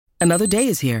Another day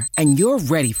is here, and you're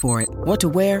ready for it. What to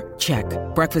wear? Check.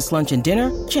 Breakfast, lunch, and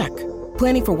dinner? Check.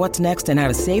 Planning for what's next and how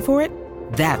to save for it?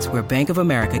 That's where Bank of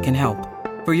America can help.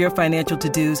 For your financial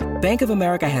to-dos, Bank of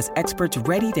America has experts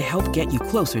ready to help get you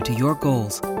closer to your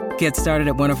goals. Get started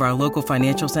at one of our local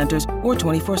financial centers or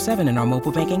 24/7 in our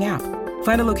mobile banking app.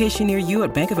 Find a location near you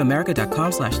at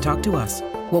bankofamerica.com/talktous.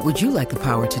 What would you like the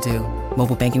power to do?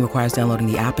 Mobile banking requires downloading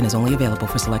the app and is only available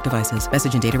for select devices.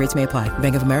 Message and data rates may apply.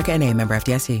 Bank of America N.A., member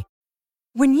FDIC.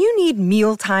 When you need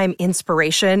mealtime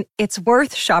inspiration, it's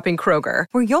worth shopping Kroger,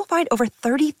 where you'll find over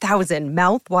 30,000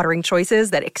 mouth-watering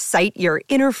choices that excite your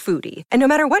inner foodie. And no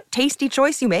matter what tasty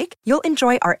choice you make, you'll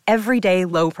enjoy our everyday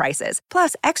low prices,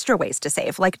 plus extra ways to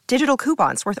save, like digital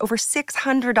coupons worth over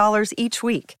 $600 each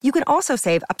week. You can also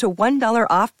save up to $1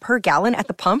 off per gallon at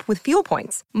the pump with fuel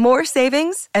points. More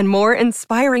savings and more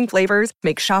inspiring flavors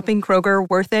make shopping Kroger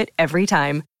worth it every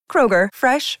time. Kroger,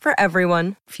 fresh for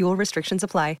everyone. Fuel restrictions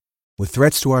apply. With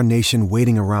threats to our nation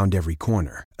waiting around every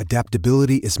corner,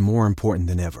 adaptability is more important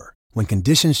than ever. When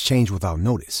conditions change without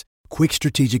notice, quick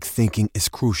strategic thinking is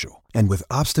crucial. And with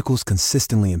obstacles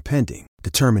consistently impending,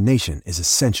 determination is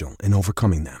essential in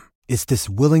overcoming them. It's this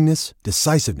willingness,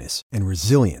 decisiveness, and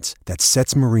resilience that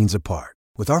sets Marines apart.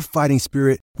 With our fighting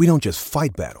spirit, we don't just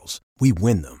fight battles, we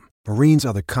win them. Marines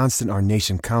are the constant our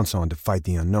nation counts on to fight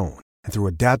the unknown. And through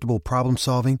adaptable problem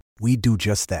solving, we do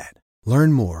just that.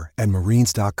 Learn more at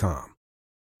marines.com.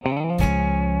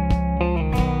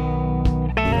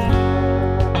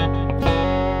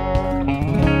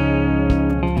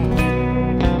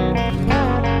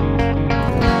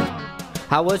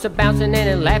 I was a bouncing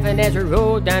and laughing as we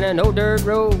rode down an old dirt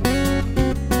road.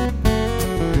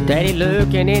 Daddy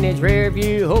looking in his rear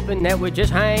view, hoping that we'd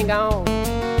just hang on.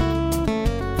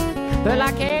 But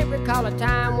I can't recall a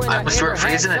time when I'm Stuart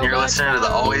Friesen, and you're listening to the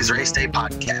Always Race Day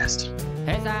podcast.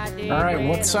 All right,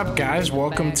 what's up, guys?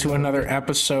 Welcome to another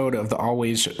episode of the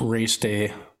Always Race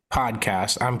Day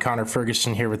podcast. I'm Connor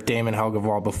Ferguson here with Damon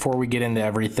Helgevall. Before we get into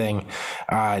everything,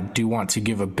 I do want to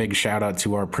give a big shout out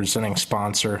to our presenting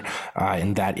sponsor,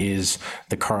 and that is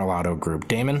the Carl Auto Group.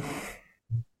 Damon?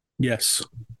 Yes.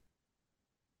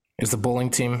 Is the bowling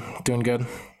team doing good?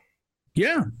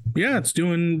 Yeah, it's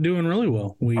doing really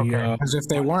well. Because if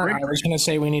they weren't, I was going to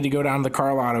say we need to go down to the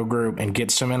Carl Auto Group and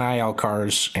get some NIL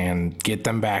cars and get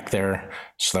them back there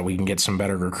so that we can get some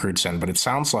better recruits in. But it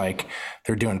sounds like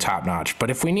they're doing top notch. But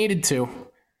if we needed to,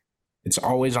 it's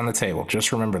always on the table.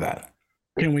 Just remember that.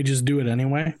 Can we just do it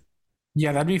anyway?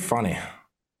 Yeah, that'd be funny.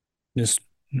 Just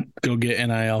go get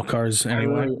NIL cars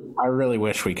anyway. I really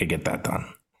wish we could get that done.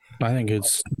 I think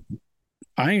it's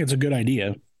a good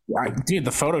idea. Dude,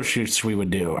 the photo shoots we would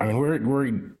do. I mean,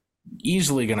 we're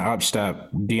easily going to upstep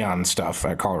Dion stuff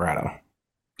at Colorado.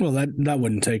 Well, that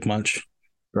wouldn't take much.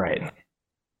 Right.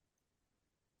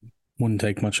 Wouldn't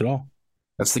take much at all.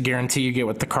 That's the guarantee you get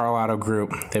with the Carl Auto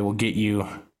Group. They will get you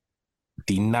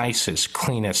the nicest,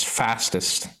 cleanest,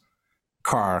 fastest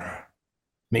car.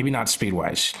 Maybe not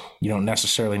speed-wise. You don't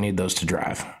necessarily need those to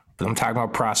drive. But I'm talking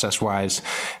about process-wise.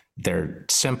 They're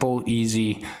simple,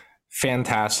 easy,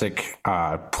 fantastic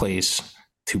place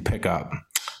to pick up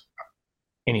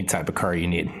any type of car you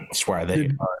need. That's why they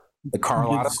are the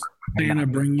Carl Auto. Did Santa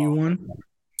bring you one?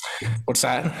 What's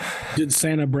that? Did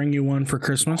Santa bring you one for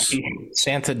Christmas?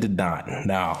 Santa did not.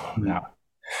 No.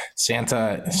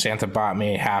 Santa bought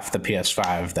me half the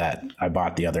PS5 that I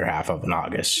bought the other half of in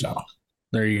August. So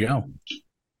there you go.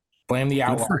 Blame the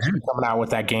Outlaws for coming out with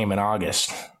that game in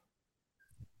August.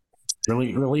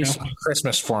 Release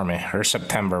Christmas for me, or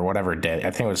September, whatever day. I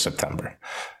think it was September.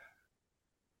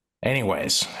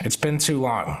 Anyways, it's been too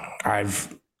long.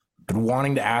 I've been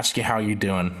wanting to ask you how you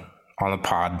doing on the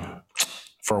pod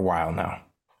for a while now.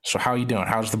 So how you doing?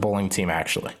 How's the bowling team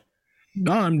actually?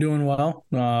 No, I'm doing well.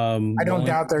 I don't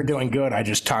doubt they're doing good. I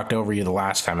just talked over you the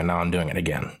last time, and now I'm doing it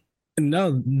again.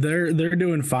 No, they're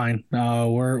doing fine.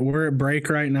 We're at break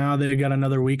right now. They got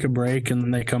another week of break, and then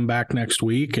they come back next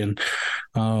week, and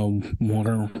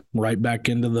we're right back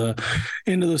into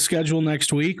the schedule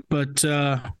next week. But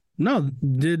no,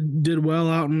 did well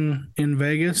out in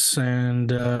Vegas,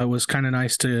 and it was kind of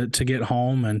nice to get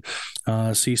home and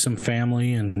see some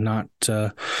family and not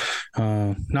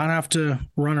have to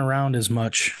run around as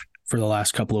much for the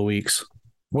last couple of weeks.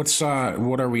 What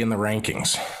are we in the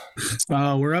rankings?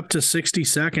 We're up to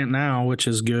 62nd now, which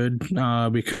is good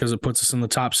because it puts us in the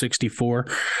top 64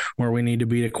 where we need to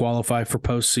be to qualify for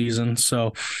postseason.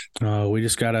 So we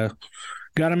just gotta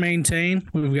maintain.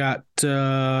 We've got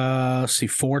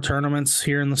 4 tournaments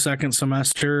here in the second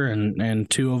semester, and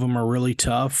 2 of them are really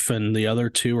tough, and the other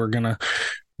 2 are gonna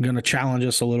challenge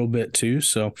us a little bit too.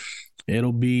 So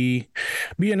it'll be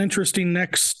an interesting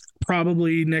next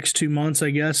probably next 2 months,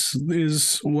 I guess,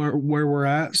 is where we're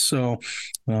at. So,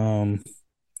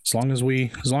 as long as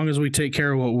we take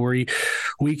care of what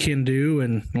we can do,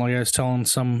 and like I was telling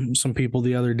some people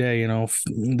the other day, if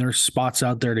there's spots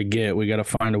out there to get, we got to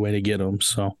find a way to get them.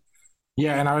 So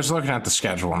yeah, and I was looking at the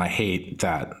schedule, and I hate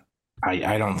that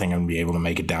I don't think I'm gonna be able to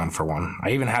make it down for one.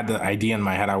 I even had the idea in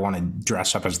my head I want to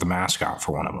dress up as the mascot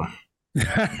for one of them.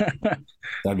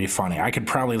 That'd be funny. I could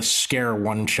probably scare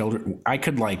I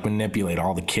could manipulate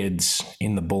all the kids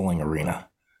in the bowling arena.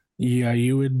 Yeah,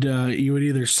 you would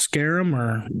either scare them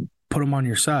or put them on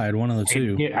your side, one of the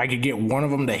two. I could get one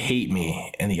of them to hate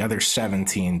me and the other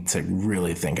 17 to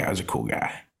really think I was a cool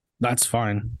guy. That's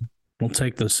fine. We'll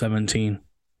take the 17.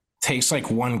 Takes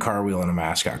one car wheel and a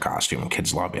mascot costume, and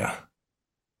kids love you.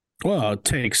 Well,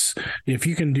 if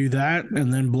you can do that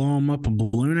and then blow them up a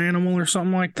balloon animal or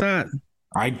something like that.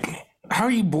 How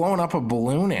are you blowing up a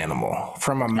balloon animal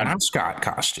from a mascot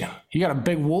costume? You got a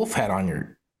big wolf head on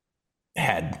your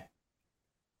head.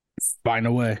 Find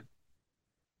a way.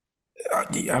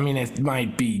 I mean, it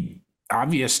might be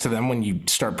obvious to them when you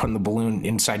start putting the balloon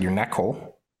inside your neck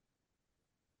hole.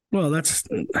 Well, that's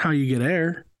how you get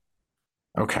air.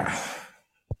 Okay.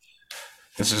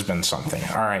 This has been something.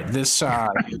 All right. So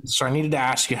I needed to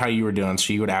ask you how you were doing,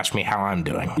 so you would ask me how I'm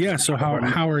doing. Yeah. So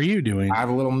how are you doing? I have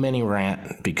a little mini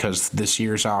rant because this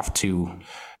year's off to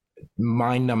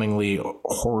mind-numbingly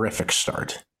horrific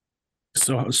start.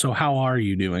 So how are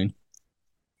you doing?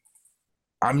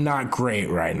 I'm not great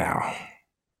right now.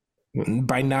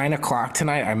 By 9:00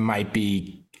 tonight, I might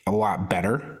be a lot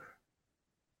better.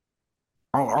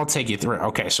 I'll take you through it.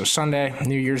 Okay, so Sunday,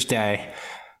 New Year's Day,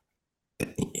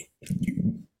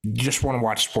 you just want to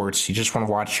watch sports. You just want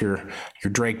to watch your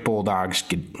Drake Bulldogs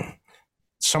get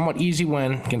somewhat easy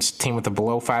win against a team with a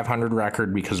below 500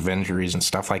 record because of injuries and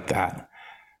stuff like that.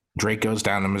 Drake goes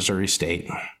down to Missouri State.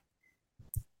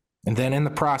 And then in the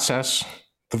process,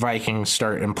 the Vikings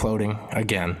start imploding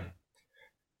again.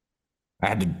 I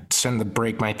had to send the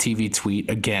break my TV tweet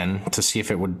again to see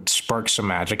if it would spark some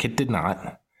magic. It did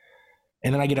not.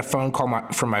 And then I get a phone call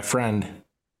from my friend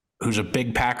who's a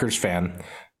big Packers fan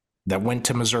that went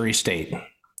to Missouri State,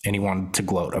 and he wanted to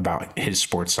gloat about his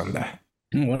sports Sunday.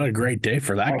 What a great day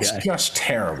for that guy. It's just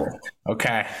terrible.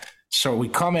 Okay. So we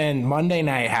come in, Monday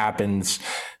night happens.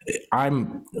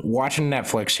 I'm watching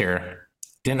Netflix here.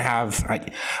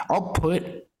 I'll put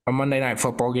a Monday Night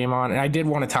Football game on, and I did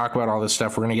want to talk about all this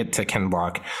stuff. We're going to get to Ken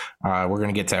Block. We're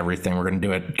going to get to everything. We're going to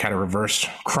do it kind of reverse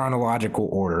chronological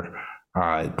order,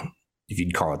 if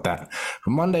you'd call it that.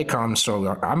 But Monday comes,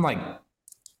 so I'm like,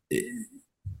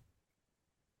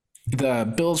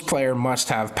 the Bills player must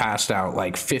have passed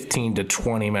out 15 to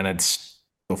 20 minutes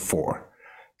before,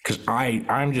 because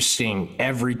I'm just seeing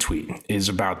every tweet is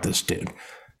about this dude,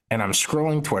 and I'm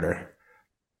scrolling Twitter.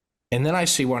 And then I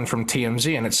see one from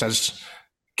TMZ, and it says,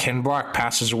 Ken Block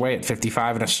passes away at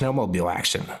 55 in a snowmobile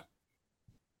accident.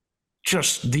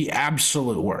 Just the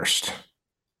absolute worst.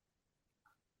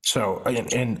 So,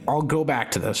 and I'll go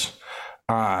back to this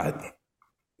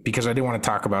because I do want to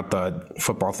talk about the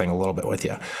football thing a little bit with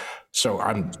you. So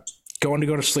I'm going to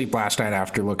go to sleep last night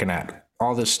after looking at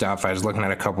all this stuff. I was looking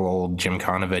at a couple old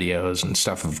Gymkhana videos and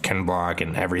stuff of Ken Block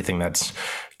and everything that's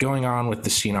going on with the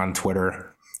scene on Twitter.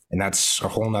 And that's a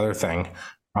whole nother thing.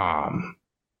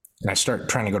 And I start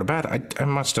trying to go to bed. I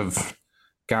must have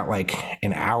got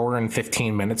an hour and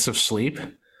 15 minutes of sleep.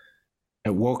 I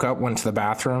woke up, went to the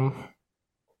bathroom,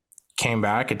 came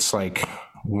back. It's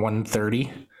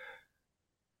 1:30.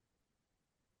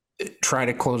 Tried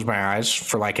to close my eyes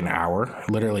for an hour.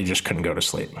 Literally just couldn't go to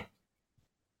sleep.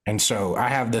 And so I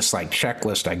have this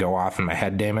checklist I go off in my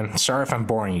head, Damon. Sorry if I'm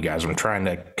boring you guys. I'm trying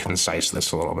to concise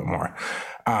this a little bit more.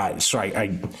 So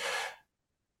I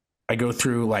go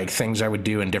through things I would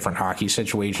do in different hockey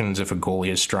situations if a goalie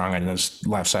is strong on his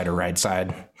left side or right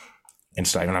side. And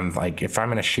so I'm if I'm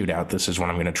going to shoot out, this is what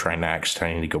I'm going to try next.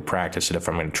 I need to go practice it if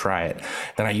I'm going to try it.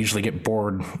 Then I usually get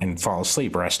bored and fall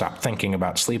asleep, or I stop thinking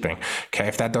about sleeping. Okay,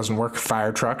 if that doesn't work,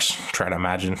 fire trucks. Try to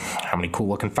imagine how many cool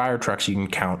looking fire trucks you can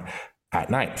count at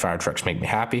night. Fire trucks make me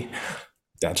happy.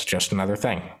 That's just another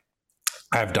thing.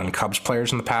 I've done Cubs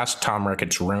players in the past. Tom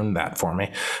Ricketts ruined that for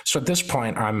me. So at this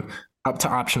point, I'm up to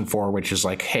option 4, which is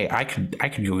hey, I could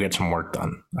go get some work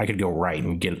done. I could go write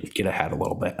and get ahead a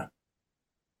little bit.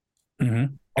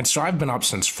 Mm-hmm. And so I've been up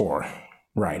since 4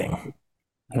 writing.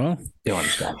 Well, doing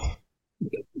stuff.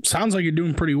 Sounds like you're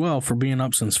doing pretty well for being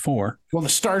up since 4. Well, the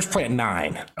Stars play at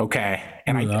 9, okay?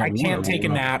 And I can't take a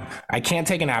nap. I can't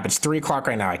take a nap. It's 3:00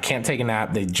 right now. I can't take a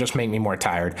nap. They just make me more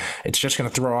tired. It's just going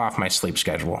to throw off my sleep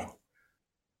schedule.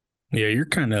 Yeah, you're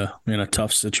kind of in a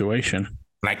tough situation.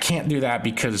 And I can't do that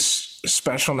because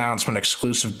special announcement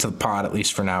exclusive to the pod, at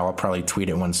least for now. I'll probably tweet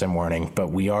it Wednesday morning, but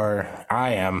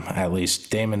I am at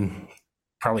least. Damon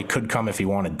probably could come if he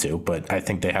wanted to, but I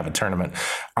think they have a tournament.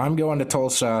 I'm going to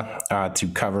Tulsa to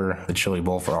cover the Chili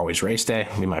Bowl for Always Race Day.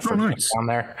 It'll be my first time down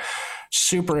there.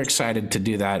 Super excited to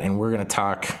do that, and we're going to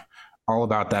talk all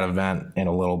about that event in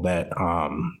a little bit.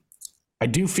 I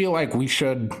do feel like we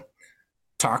should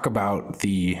talk about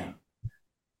the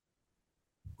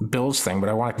Bills thing, but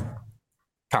I want to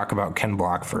talk about Ken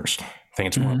Block first. I think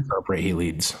it's more appropriate he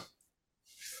leads.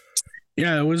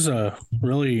 Yeah, it was a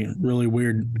really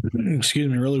weird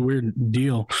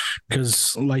deal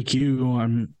because, like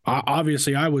you,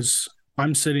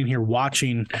 I'm sitting here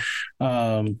watching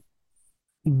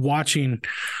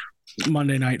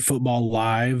Monday Night Football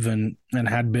live and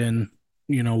had been,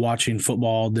 watching football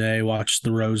all day, watched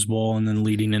the Rose Bowl and then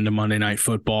leading into Monday Night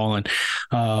Football. And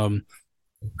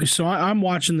so I'm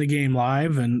watching the game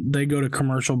live and they go to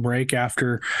commercial break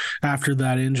after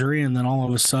that injury. And then all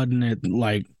of a sudden it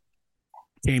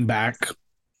came back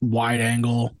wide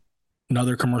angle,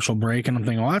 another commercial break. And I'm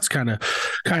thinking, well, that's kind of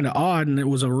odd. And it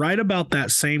was right about that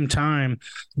same time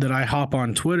that I hop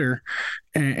on Twitter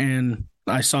and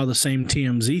I saw the same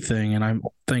TMZ thing. And I'm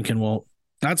thinking, well,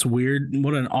 that's weird.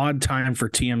 What an odd time for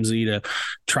TMZ to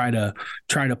try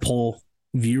to pull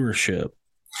viewership.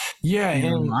 Yeah.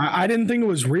 And I didn't think it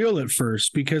was real at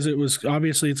first because it was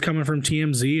obviously it's coming from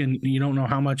TMZ and you don't know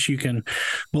how much you can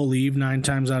believe 9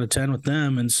 times out of 10 with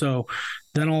them. And so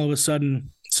then all of a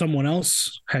sudden someone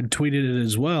else had tweeted it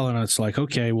as well. And it's like,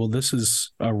 okay, well, this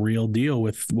is a real deal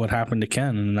with what happened to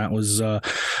Ken. And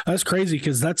that's crazy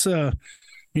because that's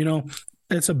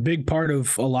it's a big part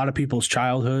of a lot of people's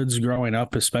childhoods growing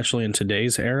up, especially in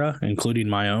today's era, including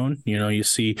my own. You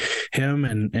see him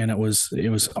and it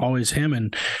was always him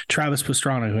and Travis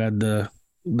Pastrana who had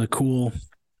the cool,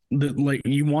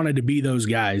 you wanted to be those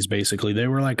guys. Basically, they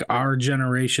were like our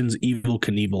generation's Evel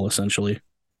Knievel, essentially.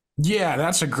 Yeah,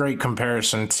 that's a great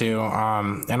comparison too.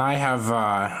 And I have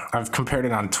I've compared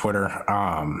it on Twitter,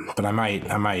 but I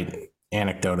might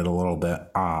anecdote it a little bit.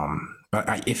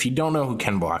 But if you don't know who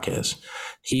Ken Block is,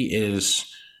 he is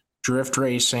drift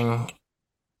racing.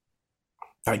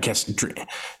 I guess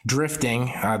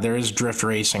drifting. There is drift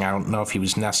racing. I don't know if he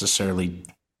was necessarily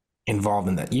involved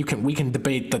in that. We can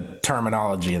debate the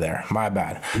terminology there. My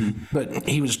bad. But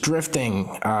he was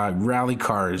drifting rally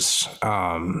cars,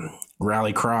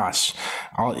 rallycross,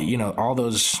 all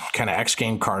those kind of X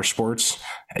game car sports.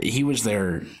 He was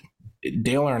there.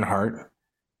 Dale Earnhardt.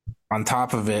 On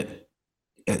top of it,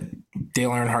 Dale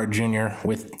Earnhardt Jr.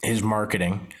 with his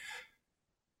marketing,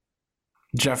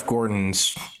 Jeff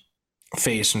Gordon's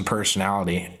face and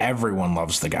personality. Everyone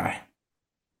loves the guy.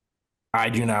 I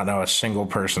do not know a single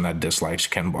person that dislikes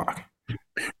Ken Block.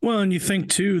 Well, and you think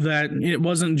too that it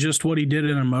wasn't just what he did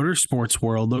in a motorsports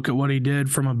world. Look at what he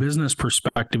did from a business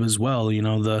perspective as well.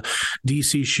 The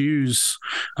DC shoes,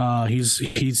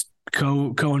 he's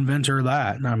co-inventor of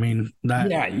that. I mean,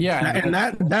 that, and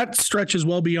that stretches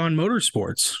well beyond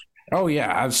motorsports. Oh yeah,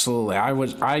 absolutely.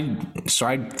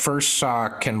 I first saw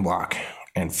Ken Block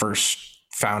and first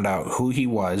found out who he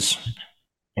was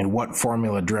and what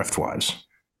Formula Drift was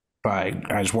I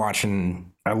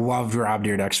loved Rob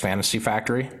Dyrdek's Fantasy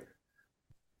Factory.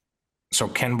 So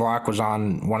Ken Block was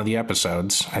on one of the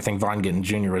episodes. I think Vaughn Gittin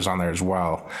Jr. was on there as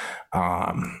well.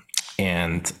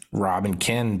 And Rob and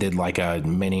Ken did like a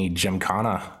mini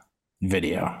Gymkhana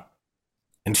video.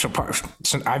 And so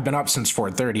I've been up since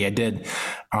 4:30.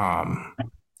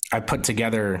 I put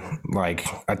together like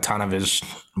a ton of his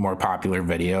more popular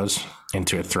videos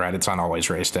into a thread. It's on Always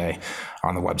Race Day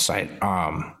on the website.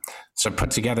 So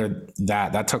put together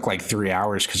that took like 3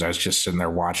 hours because I was just sitting there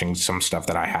watching some stuff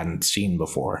that I hadn't seen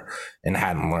before and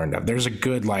hadn't learned of. There's a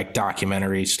good like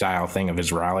documentary style thing of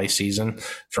his rally season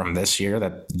from this year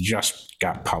that just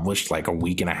got published like a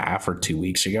week and a half or 2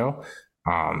 weeks ago.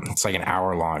 It's like an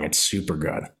hour long. It's super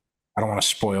good. I don't want to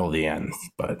spoil the end,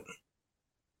 but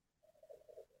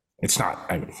it's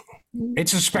not.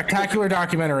 It's a spectacular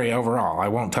documentary overall. I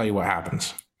won't tell you what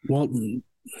happens. Well,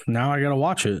 now I got to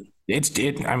watch it.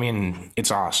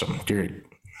 It's awesome.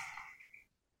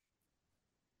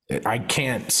 I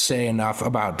can't say enough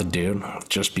about the dude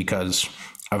just because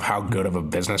of how good of a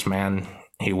businessman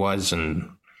he was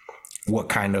and what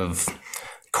kind of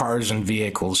cars and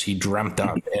vehicles he dreamt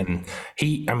up. And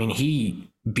he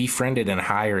befriended and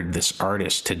hired this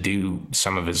artist to do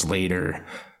some of his later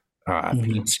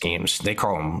paint schemes. They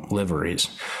call them liveries.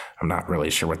 I'm not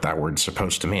really sure what that word's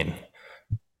supposed to mean.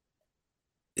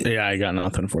 Yeah, I got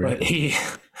nothing for you. But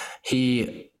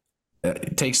he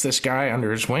takes this guy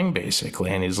under his wing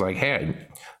basically, and he's like, hey,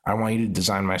 I want you to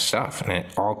design my stuff. And it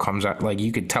all comes out, like,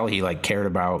 you could tell he like cared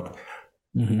about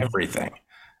everything.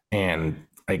 And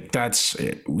like,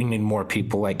 we need more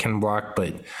people like Ken Block,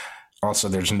 but also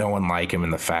there's no one like him in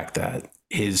the fact that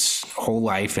his whole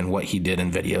life and what he did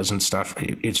in videos and stuff,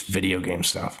 it's video game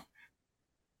stuff.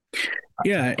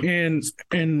 Yeah, and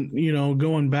you know,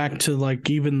 going back to like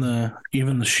even the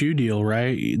shoe deal,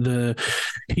 right?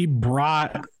 He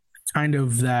brought kind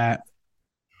of that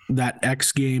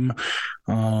X game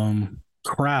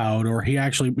crowd, or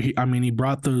he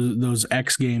brought those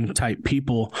X game type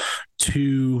people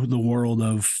to the world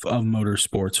of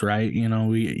motorsports, right? You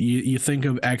know, you think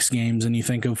of X Games and you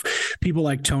think of people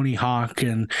like Tony Hawk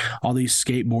and all these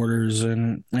skateboarders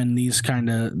and these kind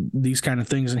of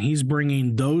things, and he's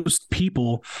bringing those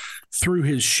people through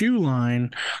his shoe line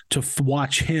to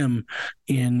watch him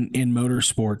in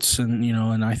motorsports. And you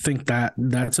know, and I think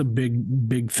that's a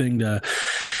big thing to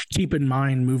keep in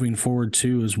mind moving forward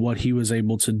too, is what he was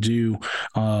able to do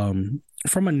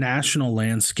from a national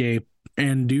landscape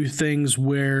and do things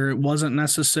where it wasn't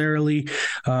necessarily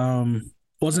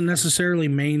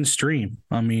mainstream.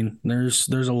 I mean, there's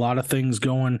a lot of things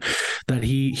going that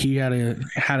he had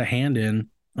a hand in,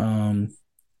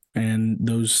 and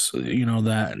those, you know,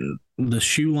 that the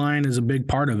shoe line is a big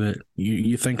part of it.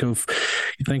 You think of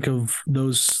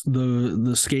those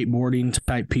the skateboarding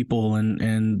type people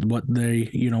and what they,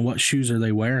 you know, what shoes are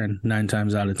they wearing 9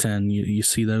 times out of 10. You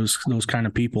see those kind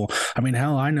of people. I mean,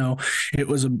 hell, I know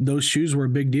those shoes were a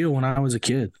big deal when I was a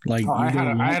kid. Like, I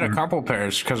had a couple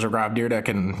pairs because of Rob Dyrdek,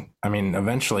 and I mean,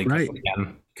 eventually, right,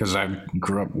 because I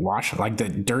grew up watching like the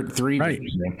Dirt 3. Right.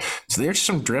 So there's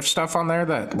some drift stuff on there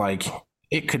that like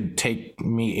it could take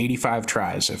me 85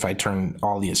 tries if I turned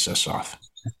all the assists off.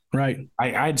 Right.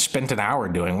 I'd spent an hour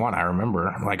doing one, I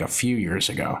remember, like a few years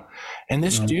ago. And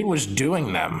this dude was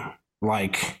doing them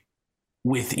like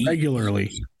with ease. Regularly.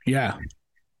 Yeah.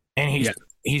 And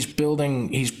he's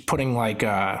putting like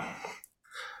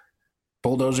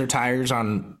bulldozer tires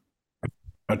on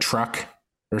a truck,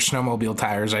 or snowmobile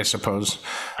tires, I suppose.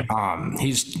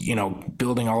 He's, you know,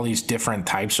 building all these different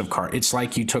types of cars. It's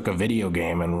like you took a video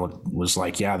game and was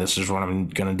like, yeah, this is what I'm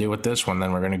going to do with this one.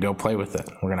 Then we're going to go play with it.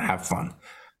 We're going to have fun.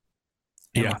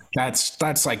 Yeah. And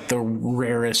that's like the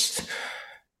rarest.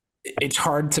 It's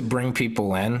hard to bring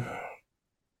people in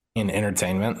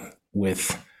entertainment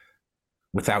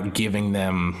without giving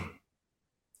them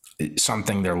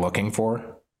something they're looking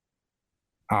for.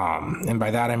 And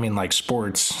by that, I mean, like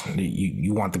sports,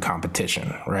 you want the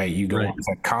competition, right? You go to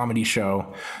a comedy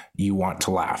show, you want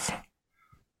to laugh.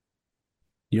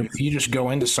 Yep. If you just go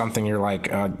into something, you're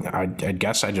like, I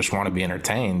guess I just want to be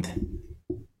entertained.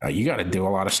 You got to do a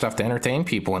lot of stuff to entertain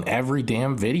people. And every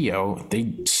damn video,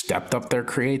 they stepped up their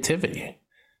creativity.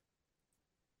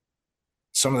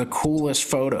 Some of the coolest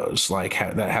photos that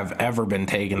have ever been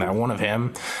taken, that one of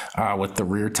him with the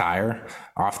rear tire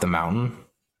off the mountain.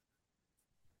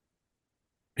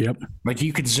 Yep. Like,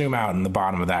 you could zoom out and the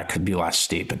bottom of that could be less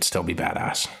steep and still be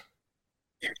badass.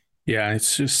 Yeah,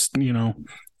 it's just, you know,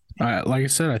 like I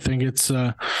said, I think it's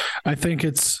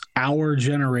our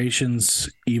generation's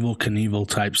Evel Knievel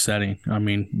type setting. I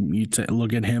mean, you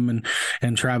look at him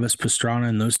and Travis Pastrana,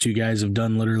 and those two guys have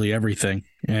done literally everything.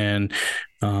 And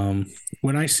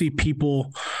when I see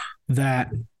people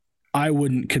that I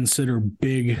wouldn't consider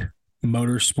big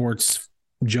motorsports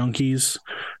junkies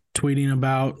tweeting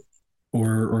about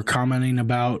or commenting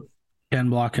about Ken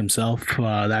Block himself,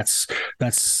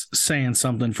 that's saying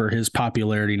something for his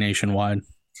popularity nationwide.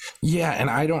 Yeah, and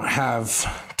I don't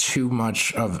have too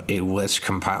much of a list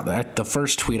compiled. The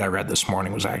first tweet I read this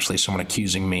morning was actually someone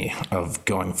accusing me of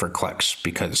going for clicks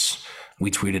because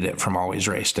we tweeted it from Always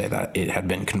Race Day that it had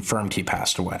been confirmed he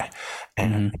passed away.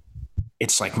 And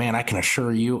it's like, man, I can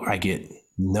assure you I get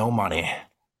no money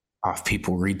off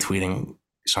people retweeting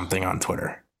something on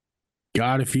Twitter.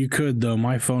 God, if you could, though,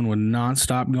 my phone would not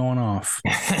stop going off.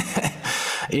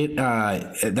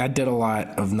 That did a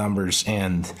lot of numbers,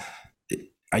 and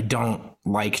I don't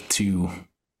like to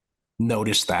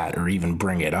notice that or even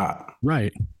bring it up.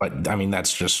 Right. But I mean,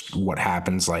 that's just what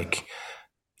happens. Like,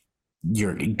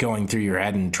 you're going through your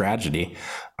head in tragedy.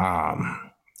 And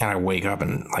I wake up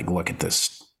and like, look at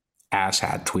this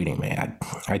asshat tweeting me.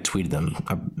 I tweeted him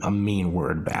a mean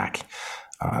word back.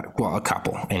 Well, a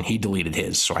couple, and he deleted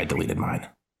his, so I deleted mine.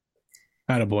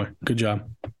 Attaboy. Good job.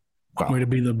 Well, way to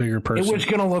be the bigger person. It was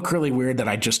going to look really weird that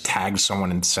I just tagged someone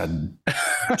and said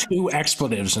 2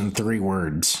 expletives in 3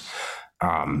 words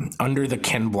under the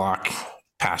Ken Block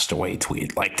passed away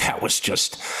tweet. Like, that was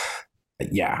just,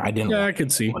 yeah, I didn't. Yeah, I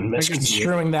could see.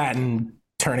 Misconstruing that and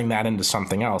turning that into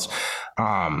something else.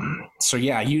 So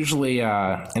yeah, usually,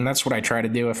 and that's what I try to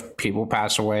do if people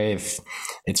pass away, if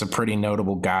it's a pretty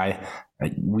notable guy.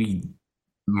 We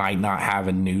might not have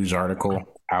a news article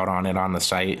out on it on the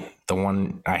site. The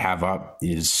one I have up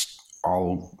is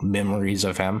all memories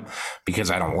of him,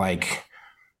 because I don't like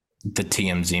the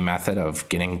TMZ method of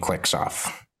getting clicks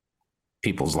off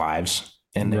people's lives.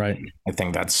 And right. I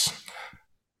think that's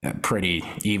pretty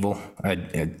evil,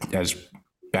 as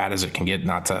bad as it can get,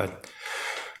 not to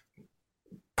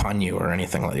pun you or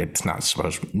anything. Like, it's not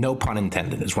supposed, no pun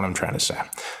intended is what I'm trying to say.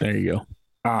 There you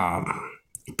go.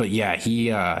 But yeah, he,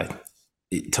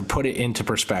 to put it into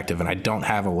perspective, and I don't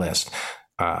have a list,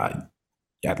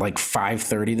 at like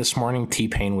 5:30 this morning,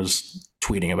 T-Pain was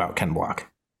tweeting about Ken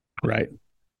Block. Right.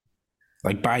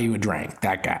 Like, buy you a drink,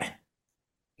 that guy.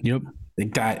 Yep.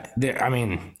 Like that, I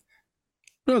mean...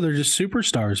 No, they're just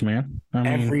superstars, man.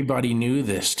 Everybody knew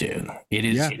this dude. It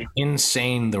is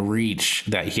insane, the reach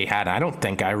that he had. I don't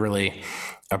think I really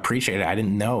appreciated it. I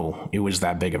didn't know it was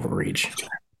that big of a reach.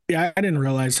 Yeah, I didn't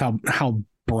realize how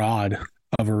broad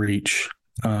of a reach.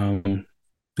 I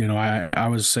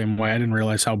was the same way. I didn't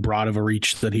realize how broad of a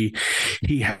reach that he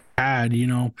had.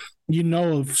 You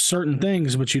know of certain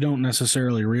things, but you don't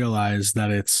necessarily realize that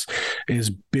it's as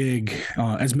big,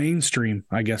 as mainstream,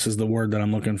 I guess is the word that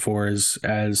I'm looking for,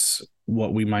 as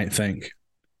what we might think.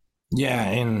 Yeah.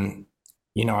 And,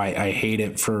 I hate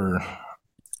it for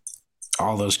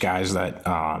all those guys that,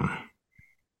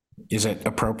 is it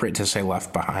appropriate to say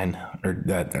left behind, or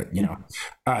that, that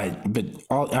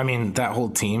whole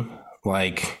team,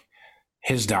 like,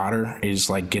 his daughter is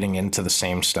like getting into the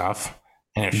same stuff.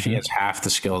 And if she has half the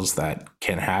skills that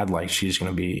Ken had, like, she's going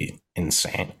to be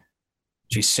insane.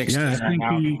 She's 16 right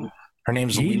now. Her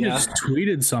name's Leah. He just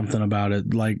tweeted something about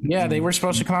it. Like, yeah, they were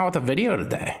supposed to come out with a video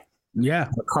today. Yeah.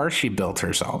 The car she built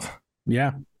herself.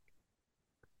 Yeah.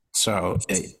 So,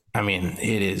 it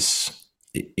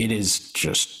is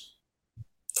just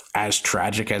as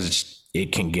tragic as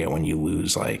it can get when you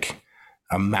lose, like,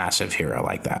 a massive hero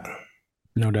like that.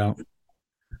 No doubt.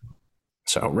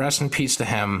 So rest in peace to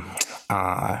him.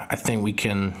 I think we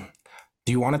can.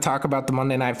 Do you want to talk about the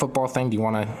Monday Night Football thing? Do you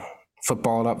want to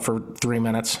football it up for 3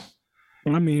 minutes?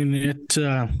 I mean, it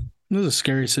was a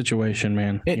scary situation,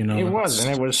 man. It was,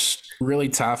 and it was really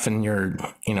tough. And you're,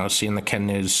 seeing the Ken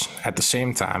news at the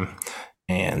same time.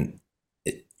 And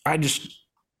this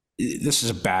is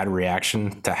a bad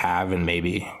reaction to have. And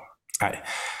maybe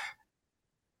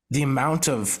the amount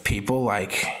of people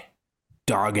like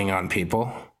dogging on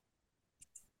people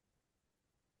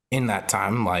in that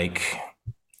time, like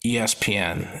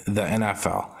ESPN, the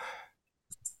NFL,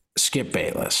 Skip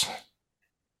Bayless.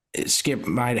 Skip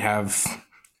might have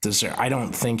deserved. I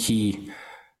don't think he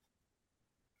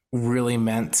really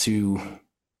meant to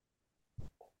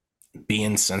be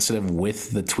insensitive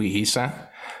with the tweet he sent.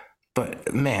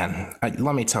 But man,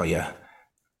 let me tell you,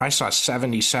 I saw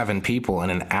 77 people in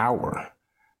an hour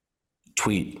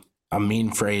tweet a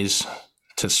mean phrase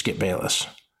to Skip Bayless.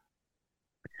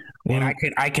 And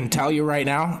I can tell you right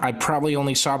now, I probably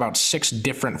only saw about 6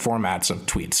 different formats of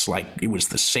tweets. Like, it was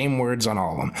the same words on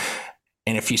all of them.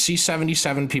 And if you see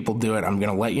 77 people do it, I'm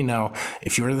going to let you know,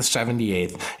 if you're the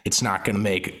 78th, it's not going to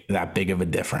make that big of a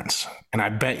difference. And I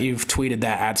bet you've tweeted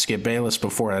that at Skip Bayless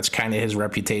before. That's kind of his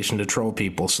reputation, to troll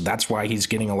people. So that's why he's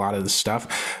getting a lot of this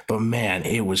stuff. But man,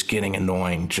 it was getting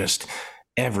annoying. Just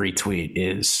every tweet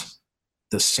is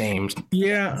the same.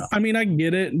 Yeah, I mean, I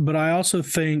get it, but I also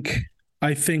think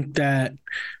that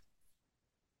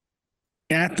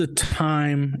at the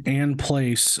time and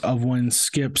place of when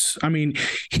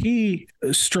he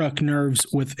struck nerves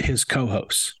with his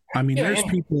co-hosts. I mean, there's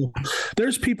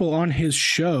people on his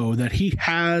show that he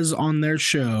has on their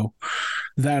show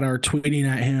that are tweeting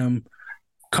at him,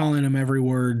 calling him every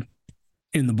word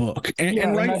in the book,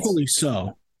 and rightfully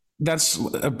so. That's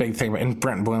a big thing. And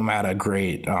Brent Bloom had a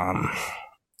great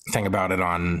thing about it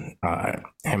on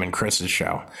him and Chris's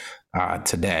show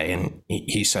today, and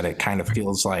he said it kind of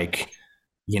feels like,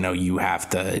 you have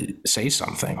to say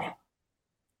something,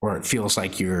 or it feels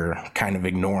like you're kind of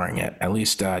ignoring it. At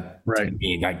least to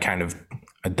me, I kind of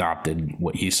adopted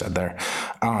what he said there,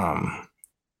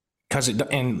 because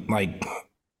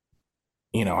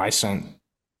I sent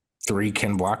 3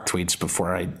 Ken Block tweets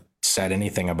before I said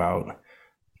anything about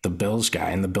the Bills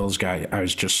guy. And the Bills guy, I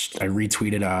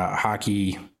retweeted a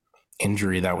hockey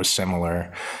injury that was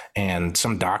similar, and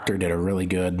some doctor did a really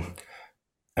good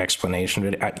explanation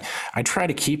of it. I try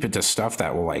to keep it to stuff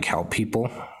that will like help people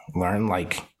learn.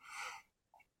 Like,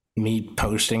 me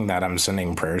posting that I'm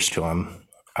sending prayers to him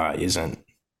isn't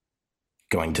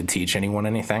going to teach anyone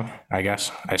anything. I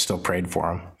guess I still prayed for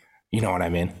him. You know what I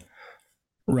mean?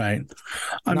 Right.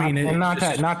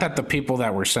 Not that the people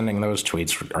that were sending those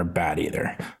tweets are bad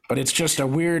either, but it's just a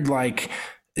weird, like,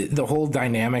 the whole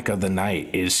dynamic of the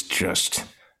night is just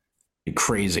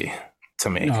crazy to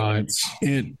me.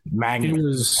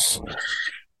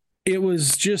 It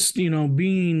was just,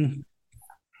 being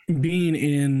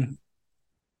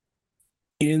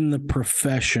in the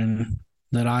profession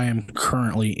that I am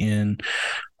currently in.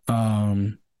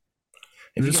 That's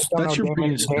your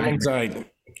biggest nightmare.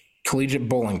 Collegiate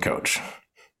bowling coach.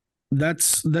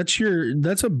 That's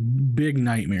a big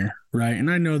nightmare, right?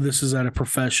 And I know this is at a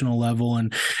professional level,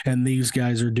 and these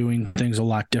guys are doing things a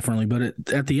lot differently, but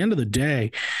at the end of the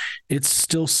day, it's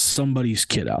still somebody's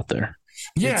kid out there.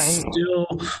 Yeah, it's still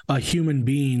a human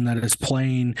being that is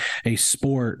playing a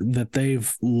sport that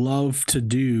they've loved to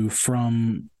do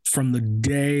from the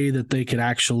day that they could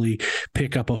actually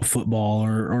pick up a football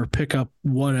or pick up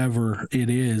whatever it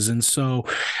is. And so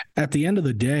at the end of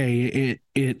the day,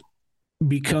 it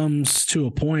becomes to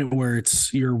a point where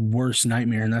it's your worst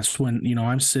nightmare. And that's when,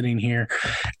 I'm sitting here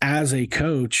as a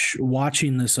coach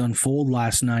watching this unfold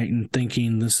last night and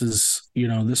thinking this is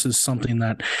something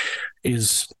that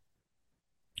is,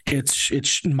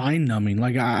 it's mind numbing.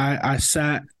 Like I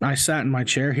sat in my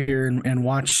chair here and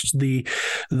watched the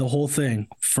whole thing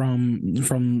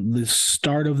from the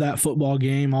start of that football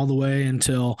game all the way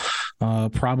until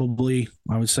probably,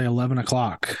 I would say, 11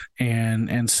 o'clock,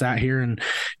 and sat here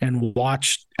and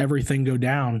watched everything go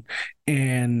down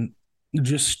and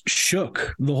just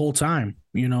shook the whole time.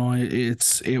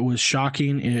 It was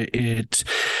shocking. It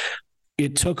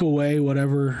took away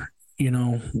whatever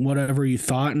you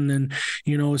thought. And then,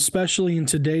 especially in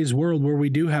today's world where we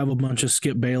do have a bunch of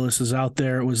Skip Baylesses out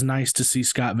there, it was nice to see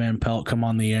Scott Van Pelt come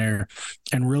on the air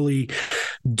and really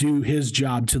do his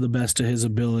job to the best of his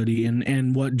ability.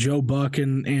 And what Joe Buck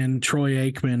and Troy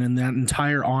Aikman and that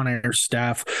entire on-air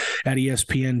staff at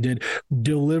ESPN did,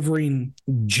 delivering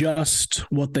just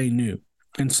what they knew.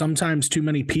 And sometimes too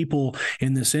many people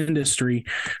in this industry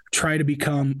try to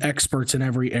become experts in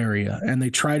every area, and they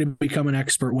try to become an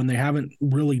expert when they haven't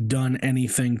really done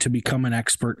anything to become an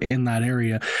expert in that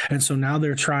area. And so now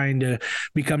they're trying to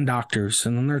become doctors,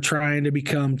 and then they're trying to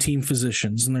become team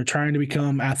physicians, and they're trying to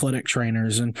become athletic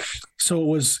trainers. And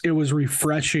so it was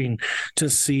refreshing to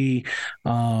see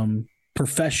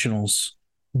professionals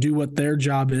do what their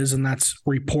job is, and that's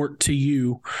report to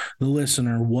you, the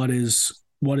listener, what is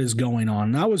going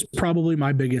on. That was probably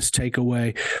my biggest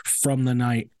takeaway from the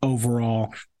night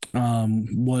overall,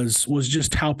 was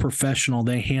just how professional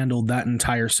they handled that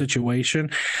entire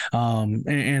situation.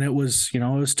 And it was, it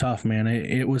was tough, man.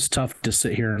 It was tough to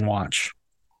sit here and watch.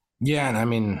 Yeah. And I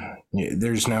mean,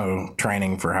 there's no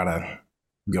training for how to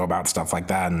go about stuff like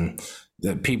that. And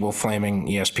the people flaming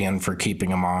ESPN for keeping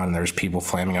them on, there's people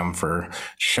flaming them for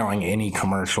showing any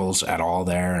commercials at all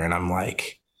there. And I'm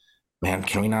like, man,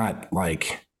 can we not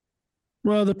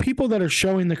Well, the people that are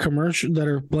showing the commercial, that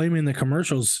are blaming the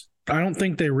commercials, I don't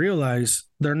think they realize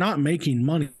they're not making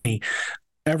money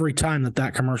every time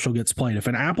that commercial gets played. If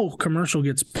an Apple commercial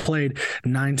gets played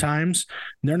 9 times,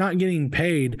 they're not getting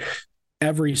paid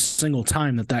every single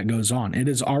time that goes on. It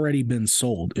has already been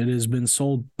sold. It has been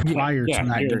sold prior to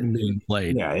that game being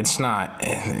played. Yeah, it's not.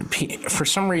 For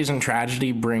some reason,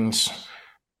 tragedy brings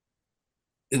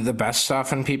the best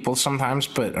stuff in people sometimes,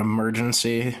 but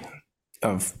emergency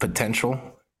of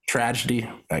potential tragedy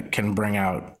that can bring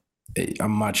out a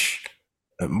much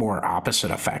more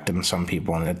opposite effect in some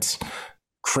people. And it's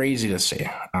crazy to see.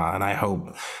 And I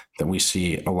hope that we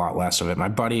see a lot less of it. My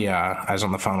buddy, I was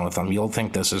on the phone with him. You'll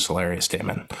think this is hilarious,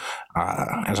 Damon.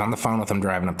 I was on the phone with him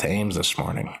driving up to Ames this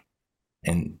morning,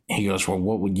 and he goes, well,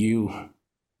 what would you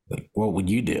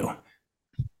do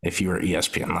if you were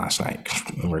ESPN last night?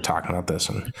 We were talking about this,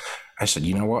 and I said,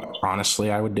 you know what,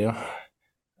 honestly, I would do?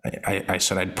 I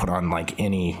said I'd put on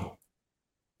any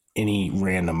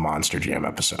random Monster Jam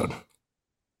episode.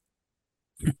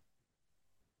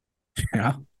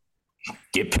 Yeah.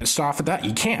 Get pissed off at that?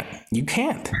 You can't.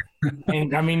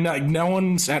 And I mean, no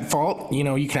one's at fault. You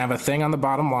can have a thing on the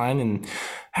bottom line and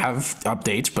have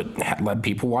updates, but let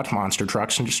people watch monster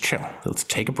trucks and just chill. Let's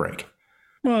take a break.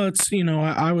 Well, it's,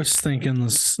 I was thinking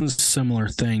this similar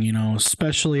thing,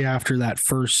 especially after that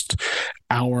first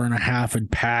hour and a half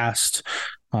had passed,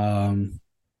 get them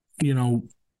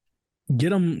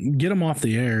off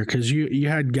the air, because you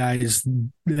had guys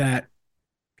that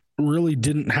really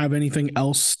didn't have anything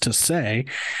else to say.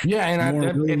 Yeah, and at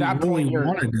that point,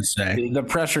 wanted to say, the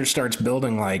pressure starts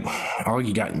building.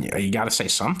 You got to say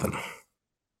something,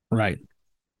 right?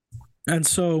 And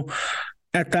so,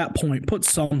 at that point, put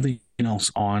something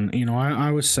else on.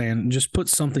 I was saying just put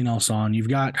something else on. You've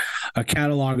got a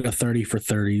catalog of 30 for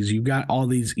 30s. You've got all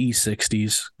these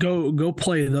E60s. Go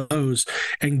play those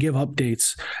and give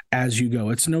updates as you go.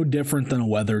 It's no different than a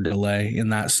weather delay in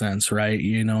that sense, right?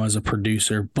 As a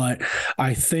producer. But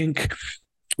I think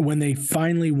when they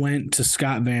finally went to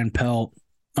Scott Van Pelt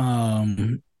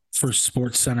for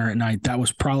Sports Center at night, that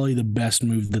was probably the best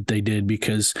move that they did,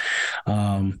 because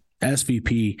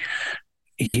SVP,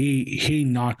 he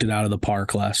knocked it out of the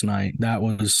park last night. That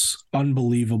was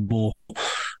unbelievable.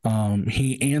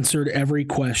 He answered every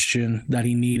question that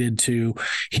he needed to.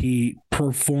 He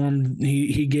performed.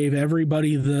 He gave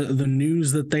everybody the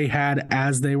news that they had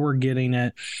as they were getting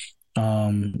it.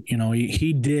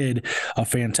 He did a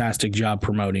fantastic job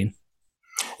promoting.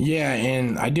 Yeah,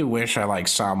 and I do wish I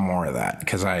saw more of that,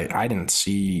 because I didn't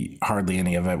see hardly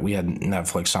any of it. We had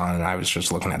Netflix on, and I was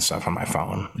just looking at stuff on my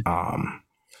phone.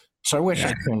 So I wish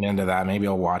I tuned into that. Maybe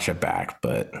I'll watch it back,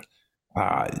 but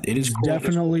it is cool.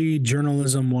 Definitely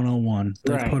journalism 101.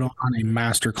 They put on a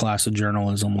masterclass of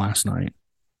journalism last night.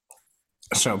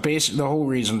 So basically, the whole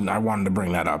reason I wanted to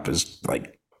bring that up is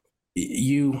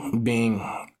you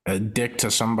being a dick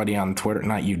to somebody on Twitter.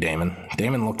 Not you, Damon.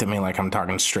 Damon looked at me like I'm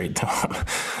talking straight to him.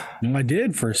 Well, I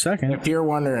did for a second. If you're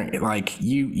wondering,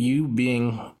 you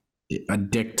being a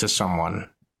dick to someone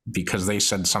because they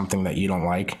said something that you don't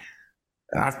like,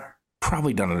 I've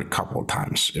probably done it a couple of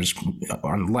times. There's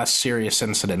on less serious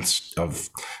incidents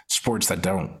of sports that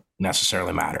don't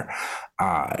necessarily matter.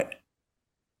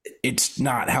 It's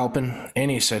not helping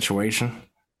any situation.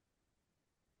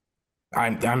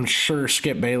 I'm sure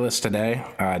Skip Bayless today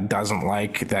doesn't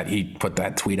like that he put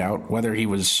that tweet out. Whether he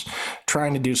was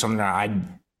trying to do something, I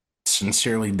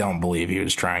sincerely don't believe he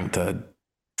was trying to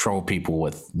troll people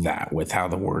with how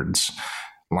the words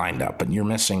lined up. But you're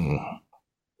missing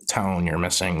tone, you're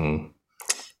missing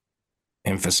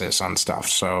emphasis on stuff.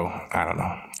 So I don't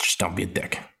know. Just don't be a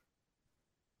dick.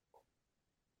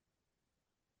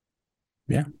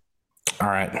 Yeah. All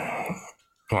right.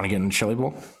 You want to get in the Chili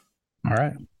Bowl? All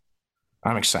right.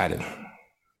 I'm excited.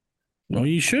 Well,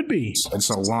 you should be. It's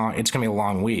going to be a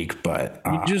long week, but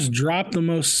you just dropped the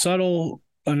most subtle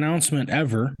announcement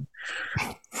ever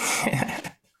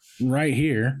right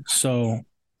here. So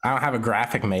I don't have a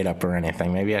graphic made up or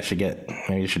anything. Maybe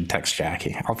you should text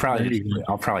Jackie. I'll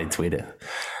probably tweet it.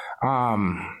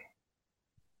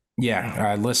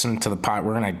 Listen to the pod.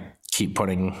 We're going to keep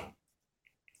putting.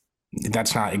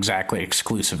 That's not exactly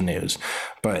exclusive news,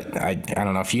 but I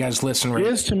don't know if you guys listen. It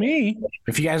is to me.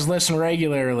 If you guys listen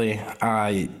regularly,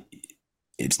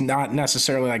 it's not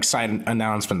necessarily side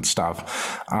announcement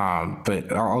stuff,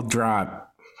 but I'll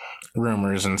drop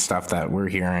rumors and stuff that we're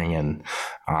hearing, and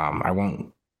I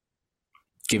won't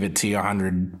give it to you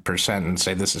 100% and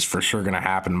say this is for sure going to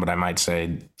happen, but I might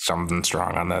say something's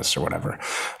wrong on this or whatever.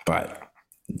 But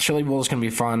Chili Bowl is going to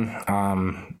be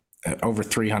fun. Over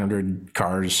 300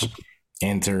 cars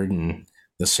entered in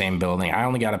the same building. I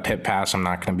only got a pit pass. I'm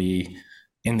not going to be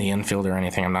in the infield or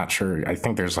anything. I'm not sure. I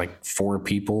think there's 4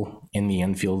 people in the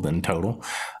infield in total.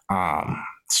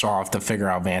 So I'll have to figure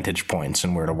out vantage points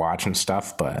and where to watch and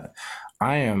stuff. But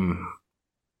I am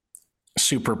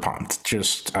super pumped.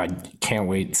 I can't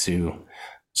wait to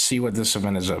see what this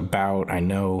event is about. I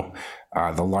know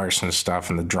the Larson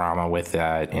stuff and the drama with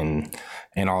that and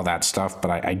all that stuff, but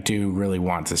I do really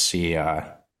want to see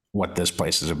what this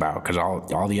place is about, because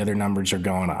all the other numbers are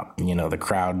going up. The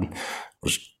crowd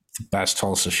was the best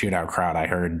Tulsa shootout crowd I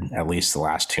heard at least the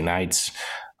last 2 nights.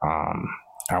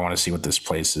 I want to see what this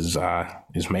place is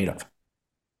made of.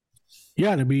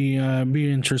 Yeah, it'd be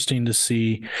interesting to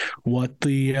see what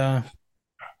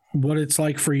it's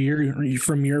like from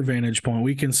your vantage point.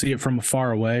 We can see it from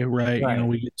far away, right?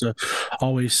 We get to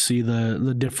always see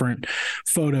the different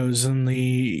photos and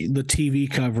the TV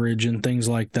coverage and things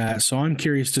like that. So I'm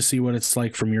curious to see what it's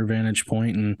like from your vantage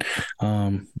point and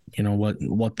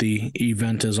what the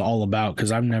event is all about,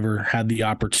 because I've never had the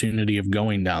opportunity of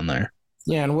going down there.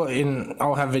 Yeah, and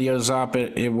I'll have videos up.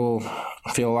 It will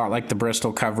feel a lot like the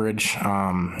Bristol coverage.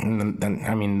 And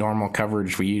then, normal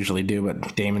coverage we usually do,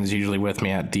 but Damon's usually with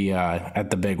me at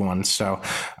the big ones. So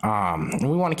we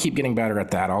want to keep getting better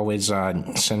at that. Always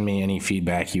send me any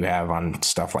feedback you have on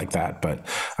stuff like that. But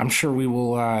I'm sure we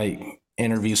will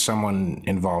interview someone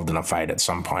involved in a fight at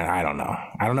some point. I don't know.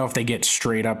 I don't know if they get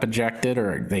straight up ejected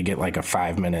or they get a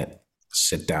 5-minute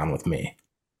sit down with me.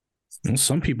 And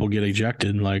some people get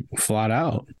ejected flat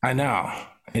out. I know.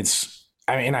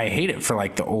 I hate it for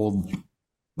the old,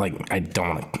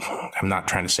 I'm not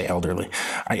trying to say elderly.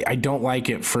 I don't like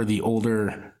it for the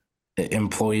older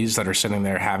employees that are sitting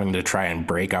there having to try and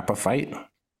break up a fight.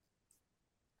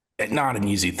 Not an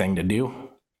easy thing to do.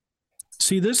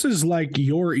 See, this is like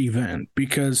your event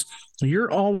because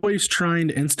you're always trying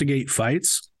to instigate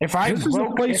fights. If I this is a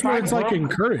place where it's like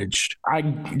encouraged.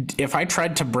 If I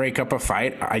tried to break up a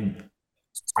fight,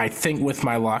 I think with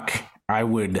my luck, I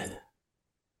would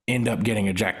end up getting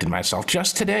ejected myself.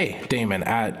 Just today, Damon,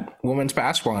 at women's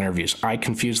basketball interviews, I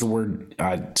confused the word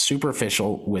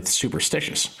superficial with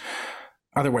superstitious.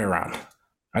 Other way around.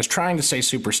 I was trying to say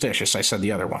superstitious. I said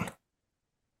the other one.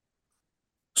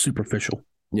 Superficial.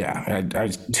 Yeah, I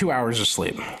was 2 hours of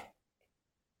sleep.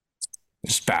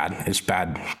 It's bad. It's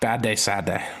bad. Bad day, sad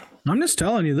day. I'm just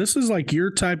telling you, this is like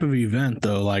your type of event,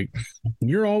 though. Like,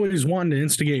 you're always wanting to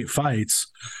instigate fights.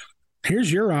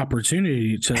 Here's your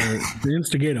opportunity to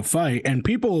instigate a fight, and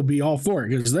people will be all for it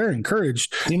because they're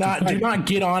encouraged. Do not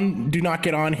get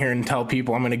on here and tell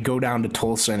people I'm going to go down to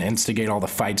Tulsa and instigate all the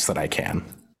fights that I can.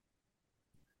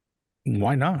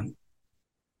 Why not?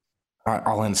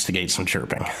 I'll instigate some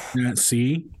chirping. Yeah,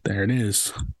 see, there it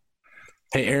is.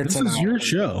 Hey, Ayrton, this is your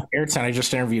show. Ayrton, I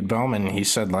just interviewed Bowman. He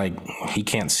said, like, he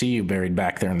can't see you buried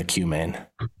back there in the Q main.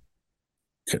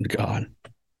 Good God.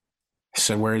 He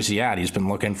said, where is he at? He's been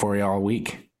looking for you all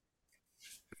week.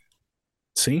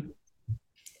 See?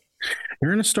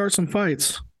 You're going to start some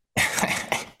fights.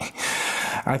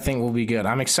 I think we'll be good.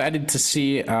 I'm excited to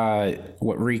see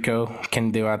what Rico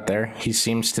can do out there. He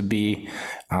seems to be...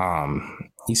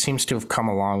 he seems to have come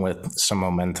along with some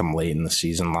momentum late in the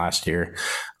season last year.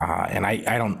 And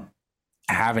I don't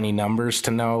have any numbers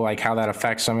to know like how that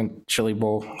affects him in Chili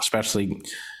Bowl, especially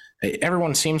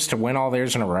everyone seems to win all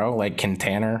theirs in a row. Like, can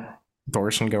Tanner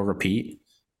Thorson go repeat?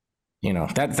 You know,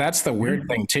 that's the weird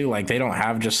thing too. Like, they don't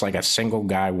have just like a single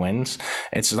guy wins.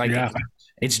 It's like,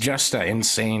 it's just an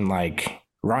insane like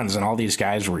runs, and all these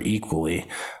guys were equally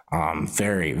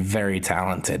very, very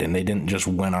talented, and they didn't just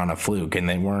win on a fluke, and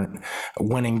they weren't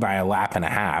winning by a lap and a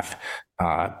half.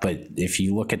 But if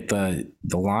you look at the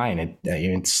line,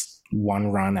 it's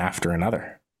one run after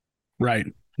another. Right.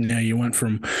 Yeah, you went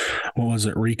from, what was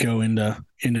it, Rico into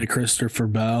Christopher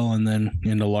Bell and then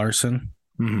into Larson.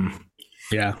 Mm-hmm.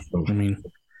 Yeah, I mean,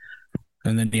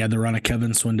 and then you had the run of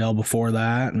Kevin Swindell before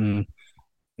that, and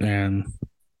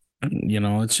you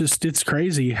know, it's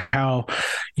crazy how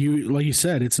like you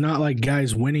said, it's not like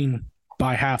guys winning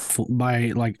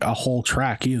by like a whole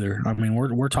track either. I mean,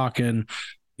 we're talking,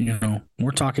 you know,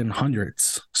 we're talking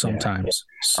hundreds sometimes.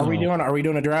 Yeah. So, Are we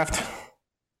doing a draft?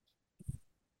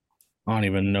 I don't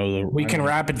even know we can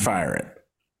rapid fire it.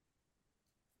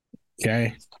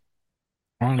 Okay.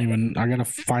 I gotta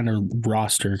find a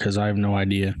roster because I have no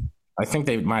idea. I think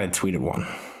they might have tweeted one.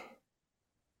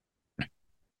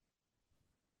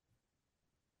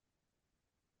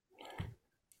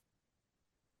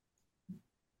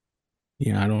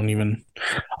 Yeah, I don't even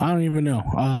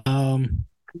know.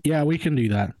 Yeah, we can do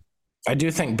that. I do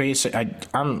think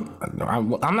I'm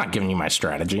not giving you my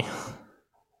strategy.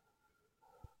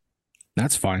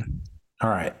 That's fine. All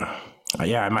right.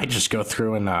 Yeah, I might just go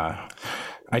through and I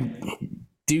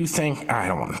do think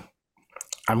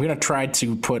I'm going to try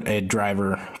to put a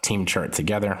driver team chart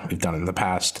together. We've done it in the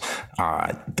past.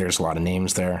 There's a lot of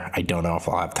names there. I don't know if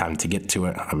I'll have time to get to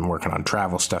it. I'm working on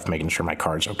travel stuff, making sure my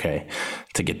car's okay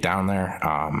to get down there.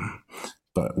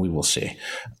 But we will see.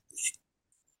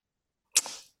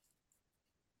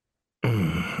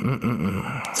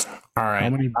 All right. How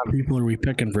many people are we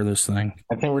picking for this thing?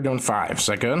 I think we're doing 5. Is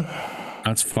that good?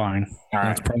 That's fine. All right.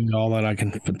 That's probably all that I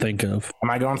can think of. Am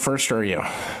I going first or are you?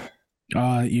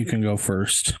 You can go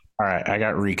first. All right. I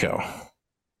got Rico.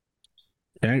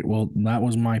 Okay. Well, that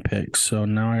was my pick. So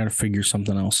now I got to figure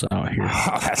something else out here.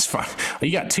 Oh, that's fine. Well,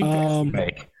 you got 2 picks to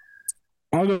make.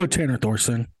 I'll go Tanner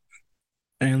Thorson.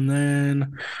 And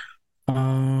then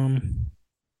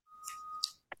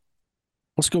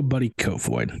let's go Buddy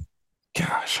Kofoid.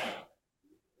 Gosh.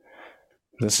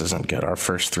 This isn't good. Our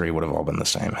first 3 would have all been the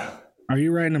same. Are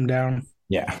you writing them down?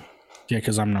 Yeah. Yeah,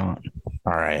 because I'm not.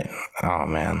 All right. Oh,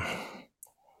 man.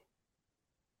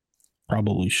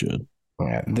 Probably should.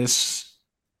 Yeah, I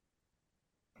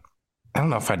don't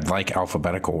know if I'd like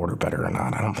alphabetical order better or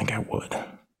not. I don't think I would.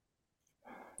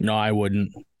 No, I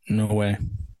wouldn't. No way.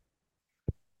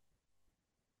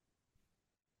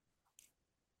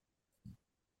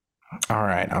 All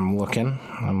right. I'm looking.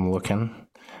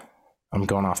 I'm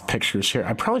going off pictures here.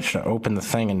 I probably should have opened the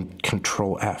thing and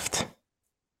Control F'd.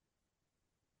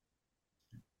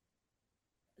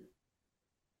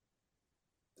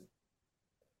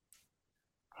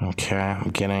 Okay,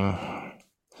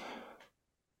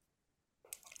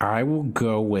 I will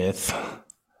go with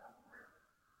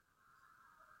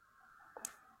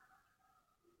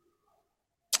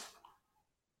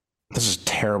this is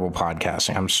terrible. terrible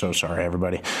podcasting. I'm so sorry,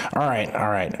 everybody. All right.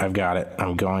 I've got it.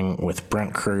 I'm going with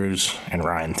Brent Cruz and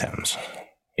Ryan Timms.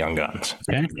 Young Guns.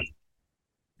 Okay.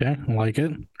 I like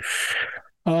it.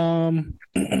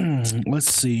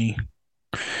 Let's see.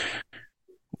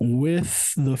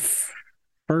 With the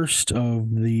first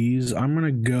of these, I'm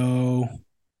gonna go.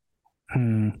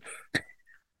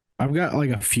 I've got like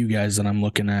a few guys that I'm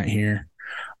looking at here.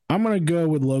 I'm gonna go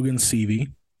with Logan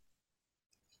Seavey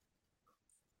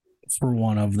for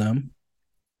one of them,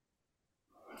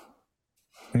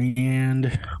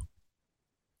 and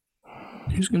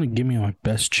who's gonna give me my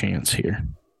best chance here?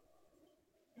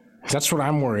 That's what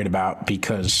I'm worried about,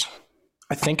 because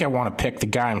I think I want to pick the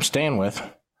guy I'm staying with.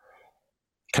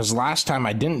 Because last time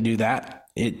I didn't do that,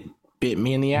 it bit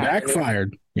me in the ass.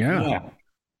 Backfired. Yeah,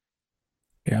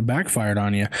 backfired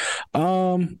on you.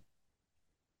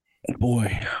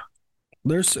 Boy,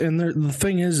 the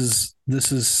thing is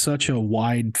this is such a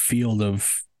wide field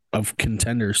of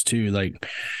contenders too. Like,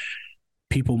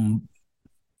 people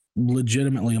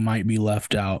legitimately might be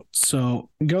left out. So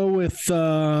go with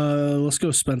let's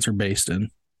go Spencer Bayston.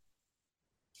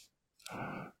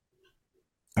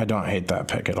 I don't hate that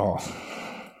pick at all.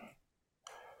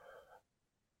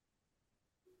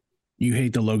 You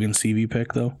hate the Logan Seavey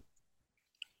pick though?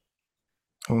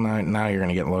 Well, now you're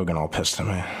gonna get Logan all pissed at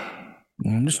me.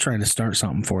 I'm just trying to start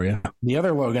something for you. The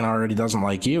other Logan already doesn't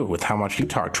like you with how much you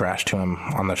talk trash to him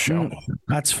on the show.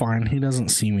 That's fine. He doesn't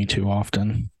see me too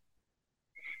often.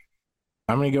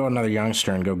 I'm going to go another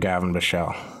youngster and go Gavin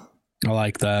Bichelle. I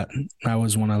like that. That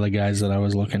was one of the guys that I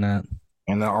was looking at.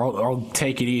 And I'll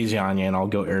take it easy on you, and I'll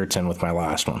go Ayrton with my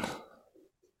last one.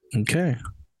 Okay.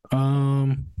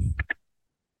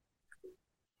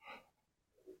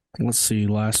 Let's see.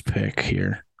 Last pick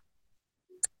here.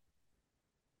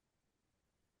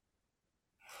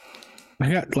 I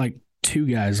got like two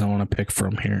guys I want to pick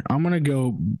from here. I'm going to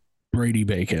go Brady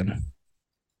Bacon.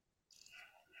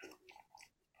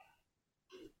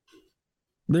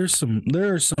 There are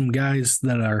some guys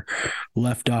that are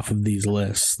left off of these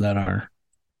lists that are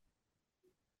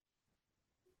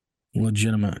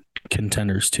legitimate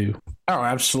contenders too. Oh,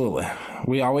 absolutely.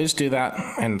 We always do that,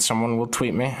 and someone will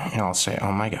tweet me, and I'll say,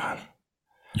 "Oh my God."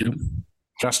 Yep.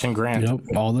 Justin Grant. Yep.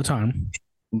 All the time.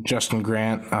 Justin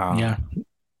Grant. Yeah.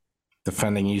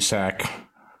 Defending USAC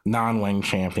non-wing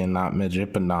champion, not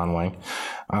midget, but non-wing.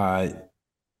 But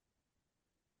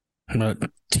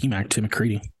T-Mac, Tim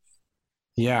McCready.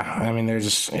 Yeah, I mean,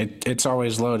 it's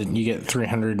always loaded. You get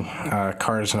 300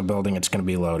 cars in a building, it's going to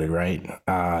be loaded, right?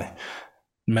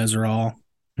 Meserol.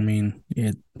 I mean,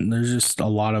 there's just a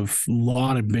lot of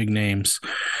big names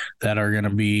that are going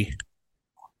to be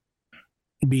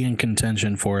in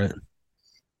contention for it.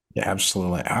 Yeah,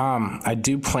 absolutely. I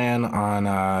do plan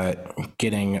on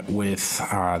getting with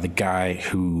the guy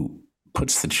who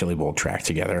puts the Chili Bowl track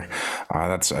together.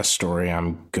 That's a story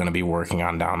I'm going to be working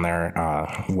on down there.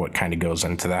 What kind of goes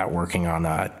into that, working on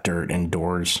dirt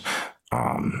indoors,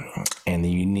 and the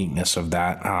uniqueness of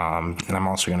that. And I'm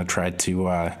also going to try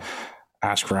to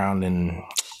ask around and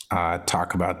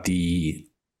talk about the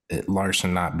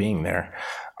Larson not being there,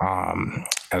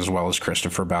 as well as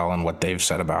Christopher Bell and what they've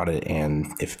said about it, and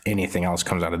if anything else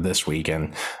comes out of this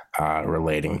weekend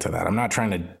relating to that. I'm not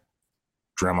trying to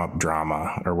drum up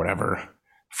drama or whatever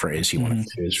phrase you want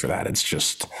to use for that. It's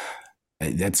just,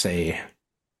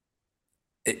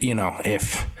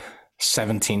 if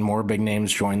 17 more big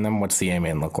names join them, what's the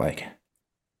A-main look like?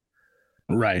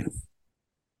 Right.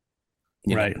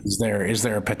 Right. Is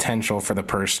there a potential for the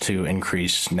purse to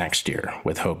increase next year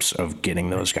with hopes of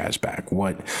getting those guys back?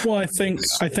 Well, I think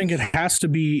it has to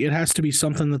be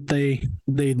something that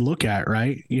they look at,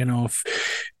 right?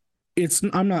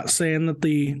 I'm not saying that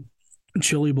the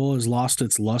Chili Bowl has lost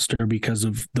its luster because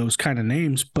of those kind of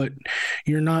names, but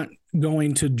you're not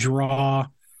going to draw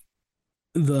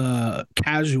the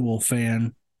casual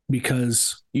fan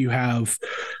because you have,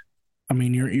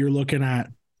 you're looking at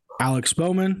Alex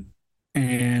Bowman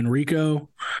and Rico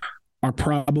are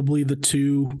probably the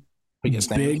two biggest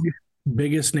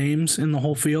names in the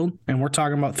whole field, and we're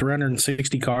talking about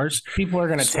 360 cars. People are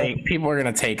going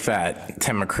to take that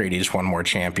Tim McCready's won more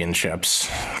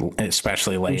championships,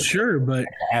 especially late. Sure, but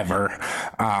ever,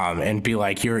 and be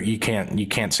like, you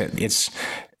can't say it's.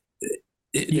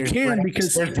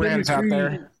 Because there's brands out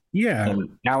there. Yeah.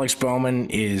 And Alex Bowman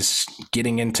is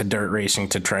getting into dirt racing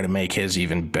to try to make his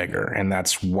even bigger, and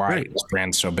that's why his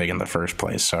brand's so big in the first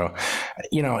place. So,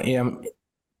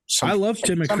 I love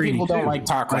Tim McCready. Some people don't too. like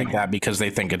talk like that because they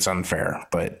think it's unfair,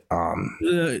 but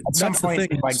at some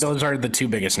point, those are the two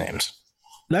biggest names.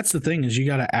 That's the thing, is you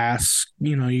got to ask,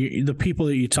 the people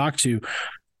that you talk to,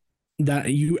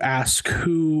 that you ask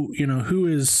who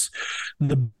is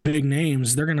the big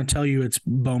names, they're going to tell you it's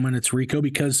Bowman, it's Rico,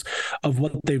 because of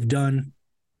what they've done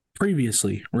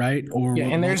previously, right? Or yeah,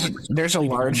 and there's a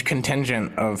large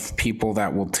contingent of people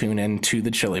that will tune into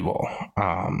the Chili Bowl,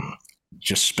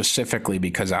 just specifically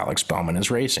because Alex Bowman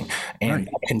is racing, and right.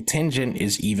 The contingent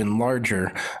is even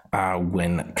larger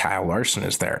when Kyle Larson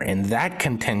is there, and that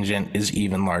contingent is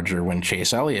even larger when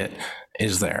Chase Elliott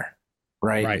is there.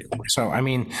 Right. So, I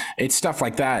mean, it's stuff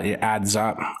like that. It adds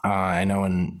up. I know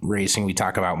in racing, we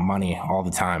talk about money all the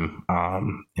time.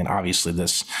 And obviously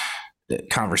this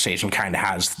conversation kind of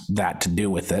has that to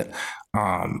do with it.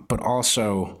 But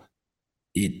also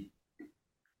the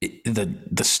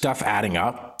stuff adding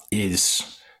up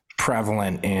is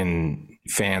prevalent in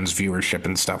fans, viewership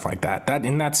and stuff like that.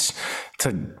 And that's,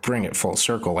 to bring it full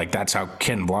circle, like that's how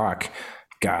Ken Block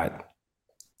got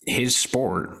his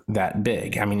sport that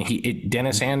big. I mean,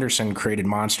 Dennis Anderson created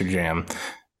Monster Jam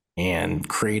and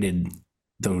created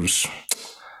those,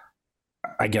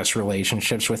 I guess,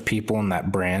 relationships with people in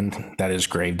that brand that is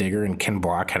Gravedigger. And Ken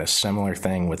Block had a similar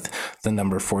thing with the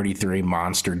number 43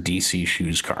 Monster DC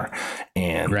shoes car,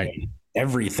 and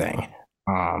everything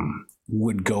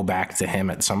would go back to him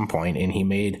at some point. And he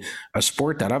made a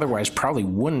sport that otherwise probably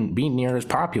wouldn't be near as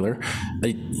popular,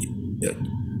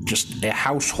 just a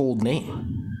household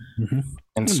name. Mm-hmm.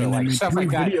 And so like stuff like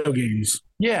that, video games.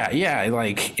 Yeah.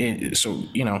 Like, so,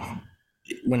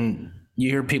 when you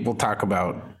hear people talk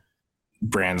about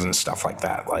brands and stuff like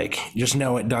that, like just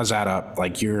know it does add up.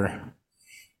 Like you're,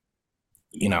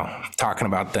 talking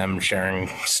about them sharing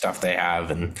stuff they have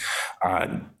and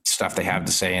stuff they have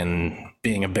to say, and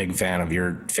being a big fan of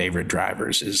your favorite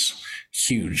drivers is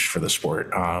huge for the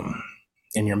sport.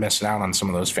 And you're missing out on some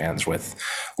of those fans with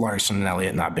Larson and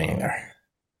Elliott not being there.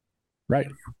 Right.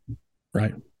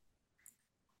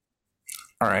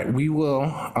 All right. We will,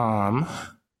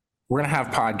 we're going to have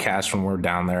podcasts when we're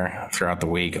down there throughout the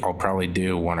week. I'll probably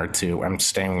do one or two. I'm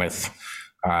staying with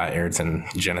Ayrton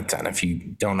Geneten. If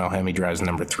you don't know him, he drives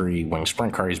number 3 wing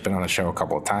sprint car. He's been on the show a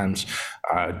couple of times.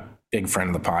 Big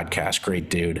friend of the podcast. Great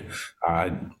dude.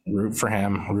 Root for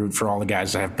him. Root for all the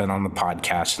guys that have been on the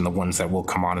podcast and the ones that will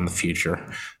come on in the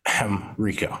future.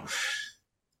 Rico.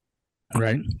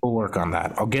 Right. We'll work on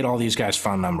that. I'll get all these guys'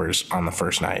 phone numbers on the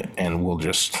first night, and we'll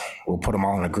put them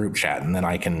all in a group chat, and then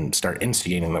I can start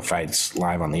instigating the fights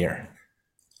live on the air.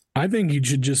 I think you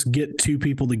should just get 2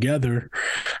 people together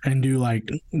and do like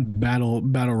battle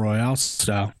royale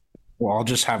style. Well, I'll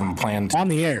just have them planned on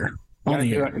the air. Got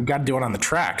to do it on the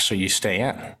track so you stay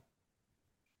in.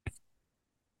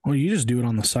 Well, you just do it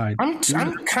on the side.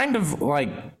 I'm kind of like,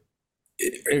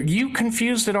 are you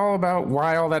confused at all about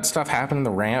why all that stuff happened in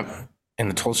the ramp in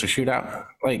the Tulsa shootout?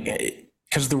 Like,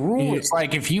 because the rule is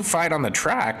like, if you fight on the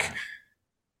track,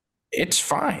 it's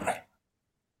fine.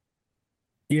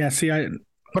 Yeah. See,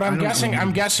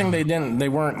 I'm guessing they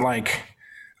weren't like,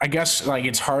 I guess like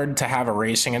it's hard to have a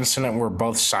racing incident where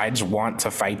both sides want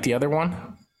to fight the other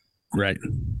one. Right.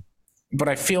 But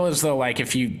I feel as though like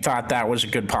if you thought that was a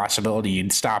good possibility,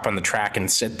 you'd stop on the track and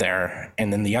sit there,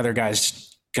 and then the other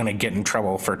guy's going to get in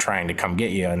trouble for trying to come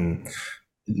get you. And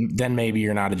then maybe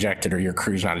you're not ejected or your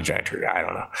crew's not ejected. I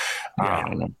don't know.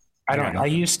 I don't know. I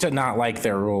used to not like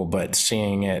their rule, but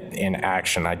seeing it in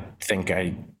action, I think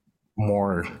I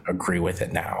more agree with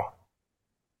it now.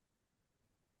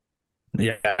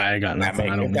 Yeah, I got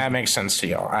nothing. That makes sense to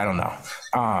y'all. I don't know.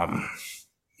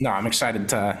 No, I'm excited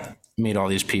to meet all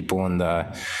these people and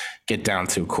get down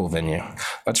to a cool venue.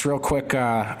 Let's real quick.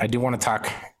 I do want to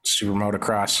talk Super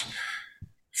Motocross,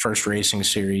 first racing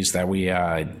series that we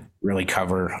really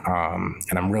cover.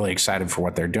 And I'm really excited for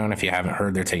what they're doing. If you haven't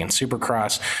heard, they're taking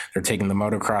Supercross, they're taking the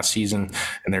motocross season,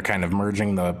 and they're kind of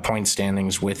merging the point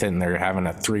standings with it. And they're having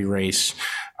a 3-race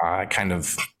kind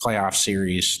of playoff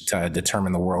series to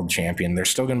determine the world champion. There's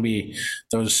still going to be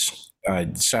those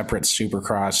separate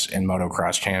Supercross and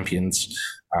motocross champions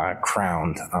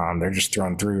crowned. They're just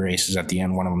throwing 3 races at the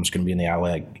end. One of them is going to be in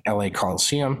the LA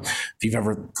Coliseum. If you've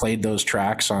ever played those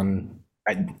tracks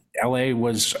LA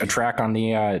was a track on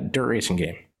the dirt racing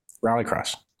game,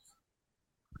 Rallycross.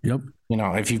 Yep.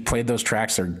 If you've played those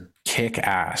tracks, they're kick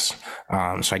ass.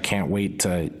 So I can't wait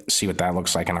to see what that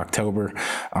looks like in October.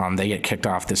 They get kicked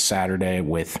off this Saturday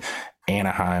with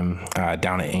Anaheim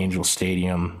down at Angel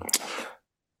Stadium.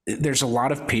 There's a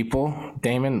lot of people,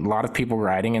 Damon,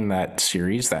 riding in that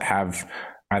series that have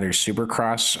either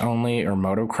Supercross only or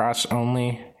motocross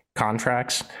only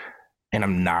contracts. And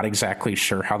I'm not exactly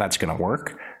sure how that's going to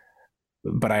work.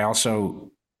 But I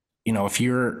also, if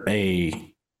you're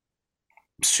a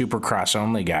Supercross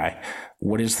only guy,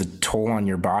 what is the toll on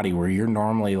your body where you're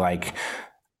normally like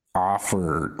off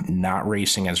or not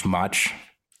racing as much,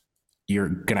 you're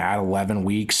going to add 11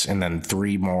 weeks and then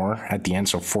 3 more at the end.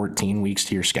 So 14 weeks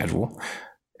to your schedule.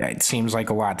 It seems like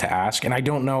a lot to ask. And I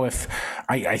don't know if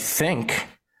I think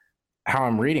how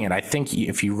I'm reading it, I think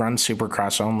if you run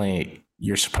Supercross only,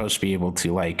 you're supposed to be able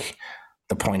to like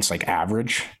the points like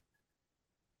average.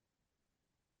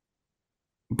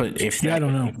 But if I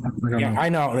don't know. I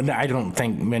know. I don't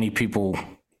think many people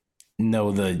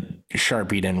know the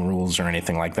Sharpie Den rules or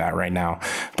anything like that right now.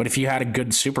 But if you had a good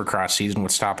Supercross season,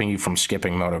 what's stopping you from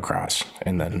skipping motocross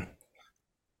and then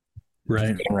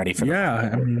getting ready for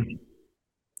I mean,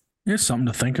 it's something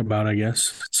to think about, I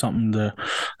guess. It's something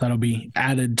that'll be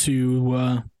added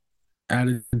to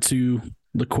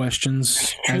the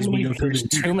questions as we go through. There's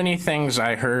too many things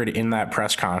I heard in that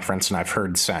press conference, and I've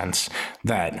heard since,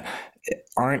 that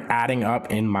aren't adding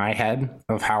up in my head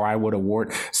of how I would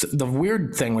award. So the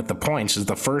weird thing with the points is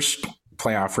the first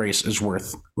playoff race is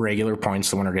worth regular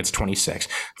points. The winner gets 26.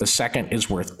 The second is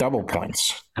worth double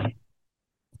points. But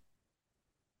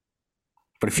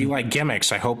if you like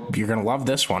gimmicks, I hope you're going to love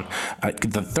this one.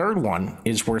 The third one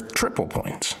is worth triple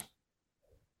points.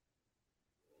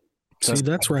 See,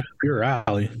 that's right up your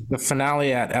alley. The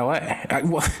finale at LA.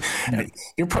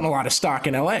 You're putting a lot of stock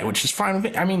in LA, which is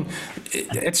fine. I mean,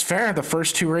 it's fair. The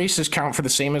first 2 races count for the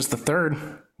same as the third.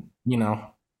 You know,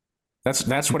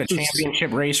 that's what a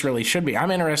championship race really should be.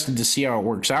 I'm interested to see how it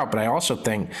works out, but I also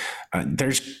think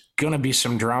there's going to be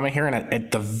some drama here, and at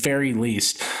the very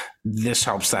least, this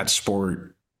helps that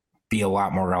sport be a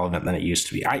lot more relevant than it used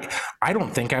to be. I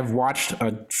don't think I've watched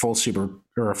a full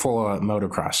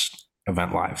motocross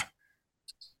event live.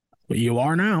 But you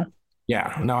are now.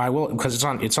 Yeah, no, I will, because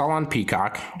it's all on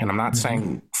Peacock, and I'm not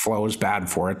saying Flow is bad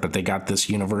for it, but they got this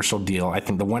universal deal. I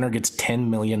think the winner gets $10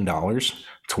 million to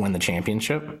win the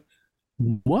championship.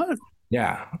 What?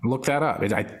 Yeah, look that up.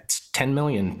 It's $10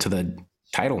 million to the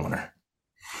title winner,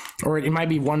 or it might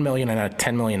be $1 million and a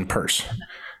 $10 million purse.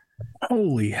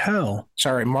 Holy hell!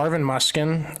 Sorry, Marvin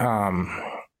Muskin.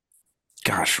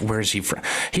 Gosh, where is he from?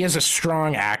 He has a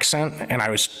strong accent, and I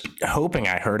was hoping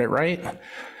I heard it right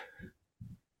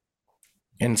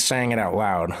and saying it out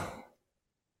loud.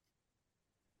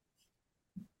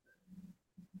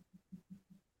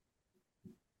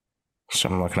 So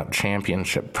I'm looking up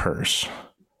championship purse.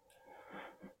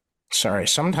 Sorry,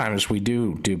 sometimes we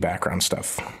do background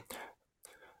stuff.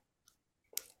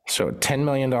 So a $10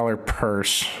 million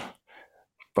purse,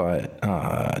 but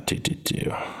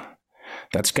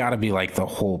that's got to be like the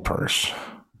whole purse.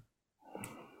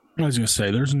 I was going to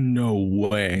say, there's no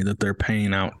way that they're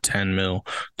paying out 10 mil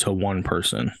to one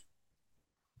person.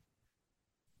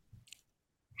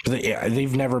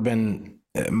 They've never been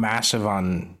massive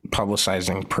on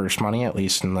publicizing purse money, at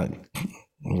least in the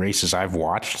races I've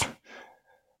watched.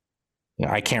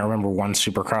 I can't remember one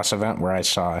Supercross event where I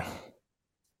saw.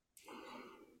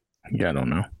 Yeah, I don't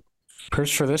know.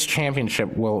 Purse for this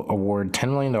championship will award $10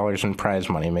 million in prize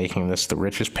money, making this the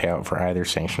richest payout for either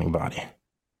sanctioning body.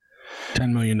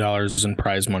 $10 million in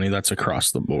prize money, that's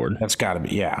across the board. That's got to be,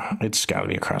 yeah. It's got to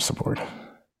be across the board.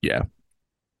 Yeah.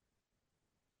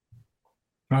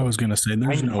 I was going to say,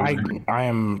 there's no way. I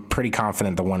am pretty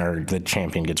confident the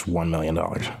champion, gets $1 million.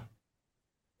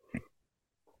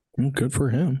 Good for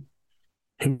him.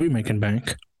 He'll be making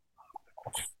bank.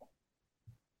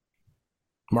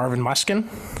 Marvin Muskin?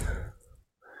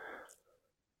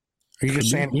 Are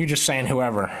you just saying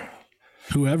whoever?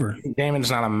 Whoever. Damon's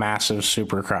not a massive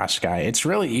Supercross guy. It's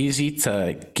really easy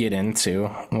to get into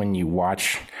when you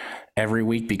watch every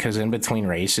week, because in between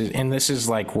races, and this is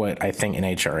like what I think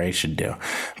NHRA should do,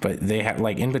 but they have,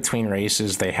 like, in between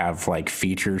races, they have like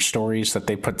feature stories that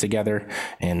they put together,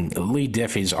 and Lee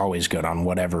Diffie's always good on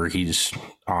whatever he's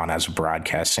on as a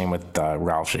broadcast. Same with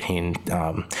Ralph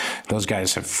Shaheen. Those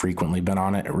guys have frequently been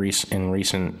on it in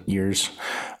recent years.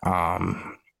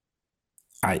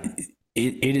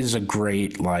 It is a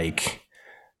great, like,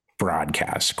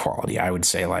 broadcast quality. I would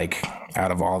say, like,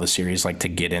 out of all the series, like, to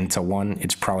get into one,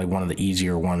 it's probably one of the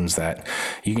easier ones that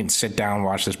you can sit down,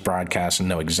 watch this broadcast, and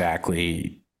know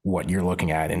exactly what you're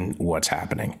looking at and what's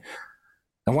happening.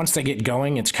 And once they get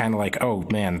going, it's kind of like, oh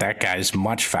man, that guy's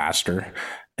much faster,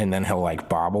 and then he'll like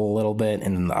bobble a little bit,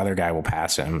 and then the other guy will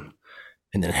pass him,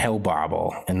 and then he'll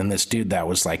bobble, and then this dude that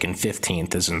was like in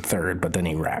 15th is in third, but then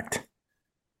he wrecked.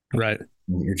 Right.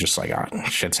 You're just like, oh,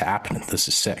 shit's happening. This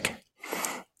is sick.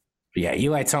 But yeah,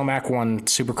 Eli Tomac won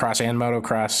Supercross and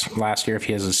Motocross last year. If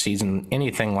he has a season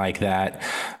anything like that,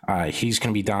 he's going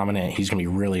to be dominant. He's going to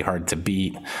be really hard to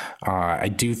beat. I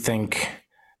do think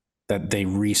that they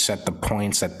reset the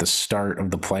points at the start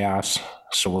of the playoffs.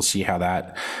 So we'll see how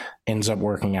that ends up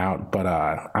working out. But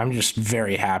I'm just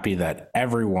very happy that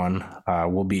everyone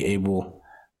will be able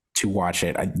to watch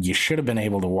it. You should have been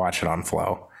able to watch it on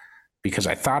Flow, because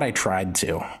I thought I tried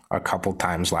to a couple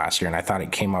times last year and I thought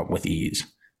it came up with ease.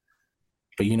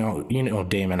 But you know,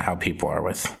 Damon, how people are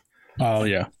with. Oh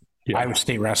yeah. Iowa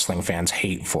State wrestling fans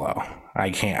hate Flow.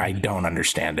 I don't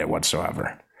understand it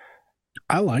whatsoever.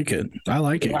 I like it.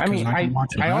 I mean,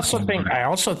 I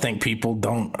also think people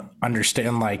don't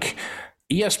understand, like,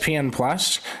 ESPN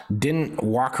Plus didn't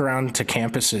walk around to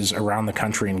campuses around the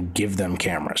country and give them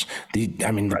cameras. The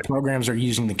programs are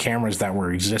using the cameras that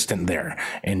were existent there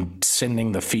and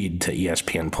sending the feed to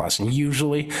ESPN Plus. And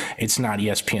usually it's not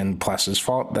ESPN Plus's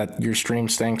fault that your stream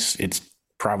stinks. It's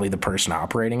probably the person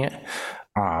operating it.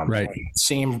 Right.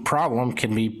 Same problem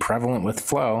can be prevalent with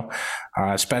Flow,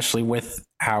 especially with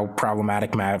how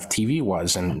problematic Mav TV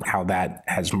was and how that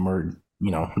has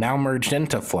now merged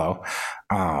into Flow.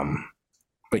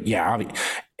 But yeah,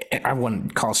 I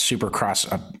wouldn't call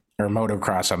Supercross or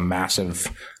Motocross a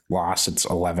massive loss. It's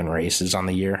 11 races on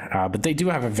the year, but they do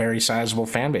have a very sizable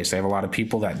fan base. They have a lot of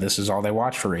people that this is all they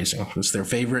watch for racing. It's their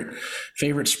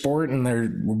favorite sport, and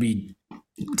there will be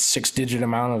 6-digit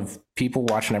amount of people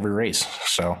watching every race.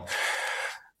 So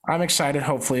I'm excited.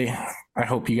 I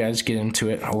hope you guys get into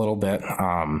it a little bit.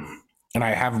 And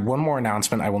I have one more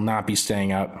announcement. I will not be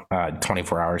staying up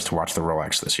 24 hours to watch the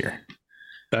Rolex this year.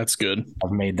 That's good.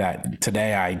 I've made that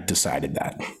today. I decided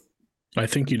that. I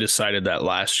think you decided that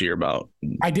last year about.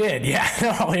 I did. Yeah.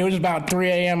 No, it was about 3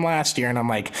 a.m. last year. And I'm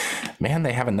like, man,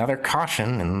 they have another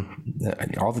caution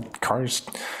and all the cars.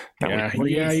 You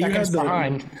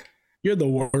had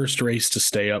the worst race to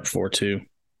stay up for too.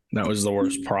 That was the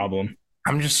worst problem.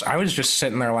 I was just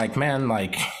sitting there like, man,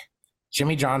 like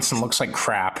Jimmy Johnson looks like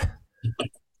crap.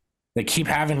 They keep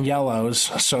having yellows,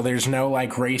 so there's no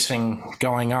like racing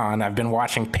going on. I've been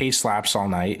watching pace laps all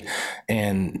night,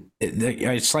 and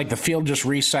it's like the field just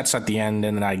resets at the end,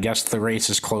 and I guess the race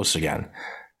is close again.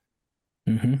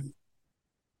 Mm-hmm.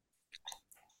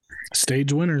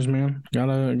 Stage winners, man.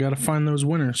 Gotta find those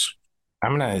winners.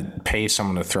 I'm gonna pay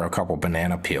someone to throw a couple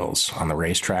banana peels on the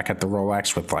racetrack at the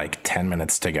Rolex with like 10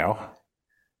 minutes to go,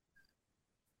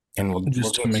 and we'll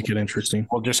just make it interesting.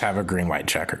 We'll just have a green-white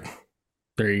checkered.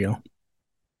 There you go.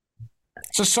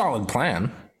 It's a solid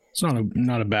plan. It's not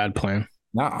a bad plan.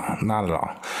 No, not at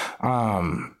all.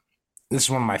 This is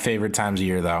one of my favorite times of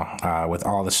year, though, with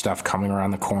all the stuff coming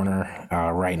around the corner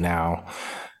right now,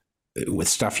 with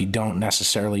stuff you don't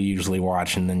necessarily usually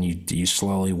watch, and then you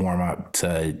slowly warm up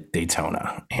to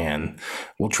Daytona. And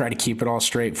we'll try to keep it all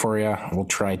straight for you. We'll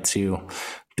try to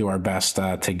do our best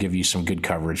to give you some good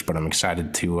coverage, but I'm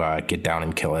excited to get down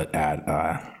and kill it at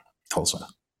Tulsa.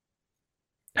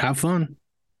 Have fun.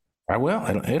 I will.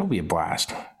 It'll be a blast.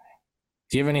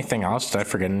 Do you have anything else? Did I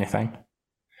forget anything?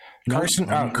 Carson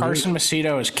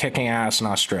Macedo is kicking ass in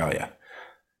Australia.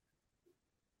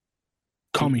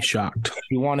 Call me shocked.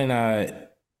 He won in a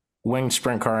winged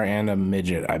sprint car and a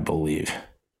midget, I believe.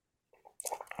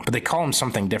 But they call him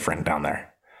something different down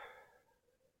there.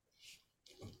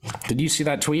 Did you see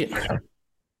that tweet?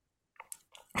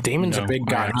 Damon's a big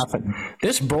guy.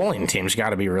 This bowling team's got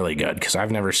to be really good, because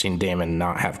I've never seen Damon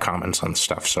not have comments on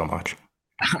stuff so much.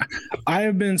 I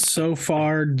have been so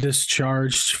far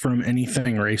discharged from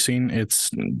anything racing.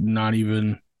 It's not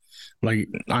even like,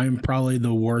 I'm probably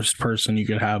the worst person you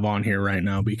could have on here right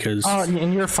now, because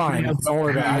and you're fine. Don't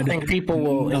worry about it. I think people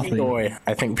will enjoy.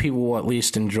 I think people will at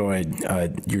least enjoy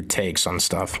your takes on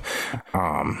stuff.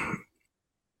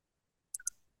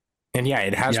 And yeah,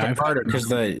 it has been harder because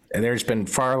there's been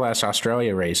far less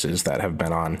Australia races that have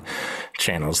been on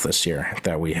channels this year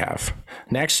that we have.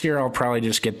 Next year, I'll probably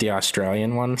just get the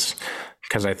Australian ones,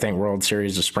 because I think World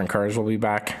Series of Sprint Cars will be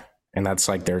back. And that's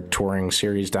like their touring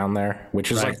series down there, which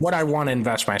is like what I want to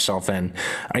invest myself in.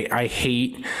 I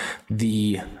hate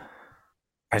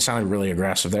I sounded really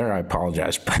aggressive there. I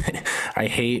apologize, but I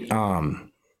hate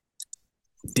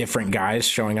different guys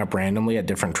showing up randomly at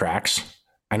different tracks.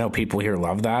 I know people here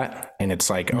love that, and it's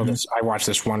like, I watched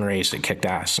this one race that kicked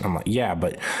ass. I'm like, yeah,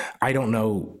 but I don't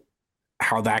know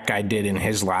how that guy did in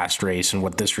his last race and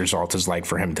what this result is like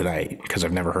for him tonight, because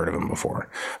I've never heard of him before.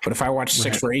 But if I watch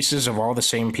 6 races of all the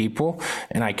same people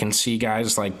and I can see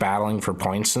guys like battling for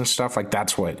points and stuff, like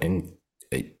that's what, and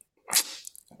I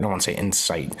don't want to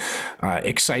say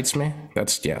excites me.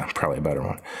 That's probably a better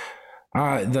one.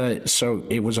 So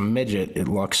it was a midget. It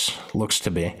looks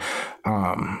to be.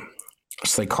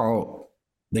 So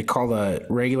they call the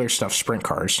regular stuff sprint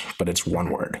cars, but it's one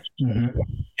word. Mm-hmm.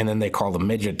 And then they call the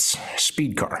midgets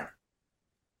speed car.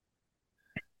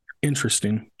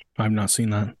 Interesting. I've not seen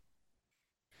that.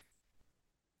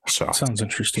 So Sounds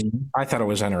interesting. I thought it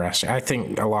was interesting. I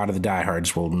think a lot of the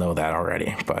diehards will know that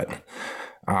already, but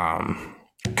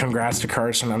congrats to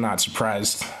Carson. I'm not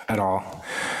surprised at all.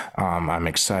 I'm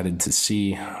excited to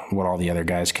see what all the other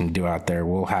guys can do out there.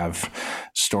 We'll have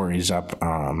stories up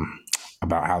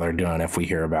about how they're doing if we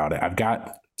hear about it. I've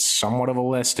got somewhat of a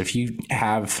list. If you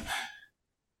have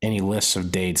any lists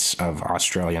of dates of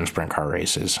Australian sprint car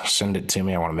races, send it to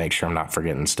me. I want to make sure I'm not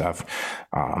forgetting stuff.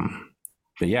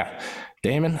 But yeah,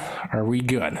 Damon, are we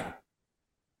good?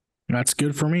 That's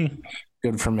good for me.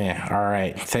 Good for me. All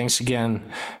right. Thanks again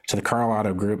to the Carl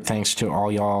Auto Group. Thanks to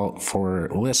all y'all for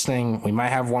listening. We might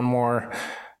have one more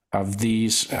of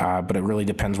these, but it really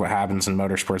depends what happens in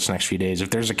motorsports the next few days.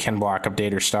 If there's a Ken Block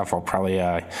update or stuff, I'll probably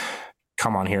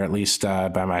come on here at least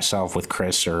by myself with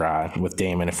Chris or with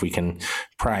Damon if we can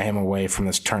pry him away from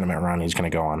this tournament run he's going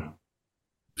to go on.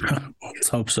 Let's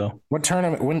hope so. What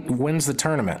tournament? When's the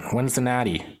tournament? When's the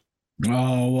Natty?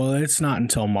 Oh, well, it's not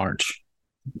until March.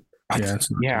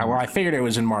 Yeah, well, I figured it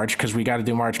was in March because we got to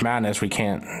do March Madness. We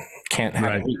can't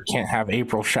have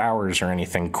April showers or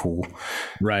anything cool.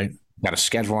 Right. Got a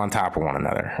schedule on top of one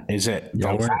another. Is it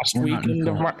the last weekend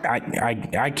of March?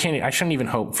 I can't. I shouldn't even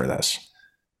hope for this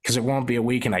because it won't be a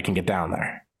weekend I can get down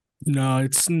there. No,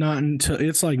 it's not until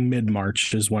it's like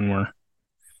mid-March is when we're.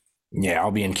 Yeah,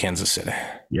 I'll be in Kansas City.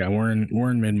 Yeah, we're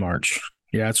in mid-March.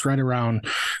 Yeah, it's right around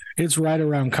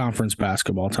conference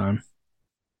basketball time.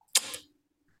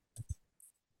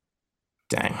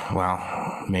 Dang.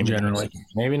 Well,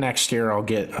 maybe next year I'll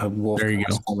get a wolf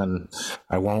costume and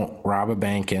I won't rob a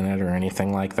bank in it or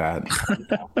anything like that.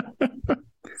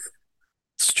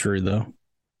 It's true though.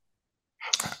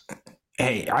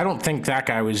 Hey, I don't think that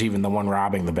guy was even the one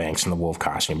robbing the banks in the wolf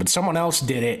costume, but someone else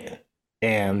did it,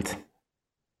 and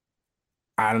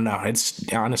I don't know.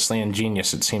 It's honestly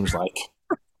ingenious. It seems like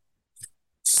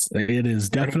it is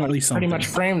definitely something. Pretty much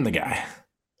framed the guy.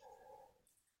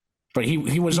 But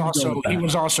he was also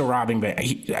robbing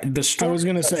banks. I was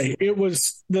going to say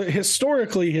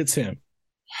historically it's him.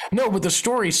 No, but the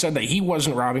story said that he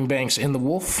wasn't robbing banks in the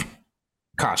wolf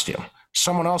costume.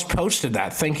 Someone else posted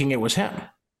that thinking it was him.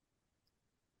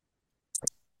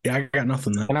 Yeah, I got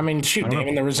nothing there. And I mean, shoot,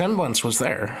 Damon, the resemblance was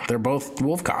there. They're both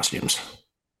wolf costumes.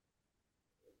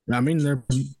 I mean,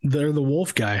 they're the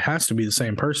wolf guy. Has to be the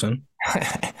same person.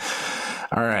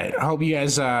 All right. I hope you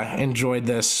guys enjoyed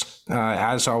this.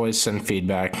 As always, send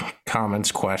feedback,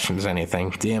 comments, questions,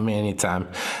 anything. DM me anytime.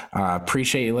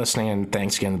 Appreciate you listening, and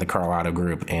thanks again to the Carl Auto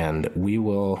Group. And we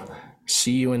will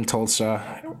see you in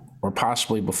Tulsa or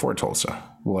possibly before Tulsa.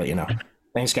 We'll let you know.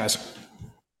 Thanks, guys.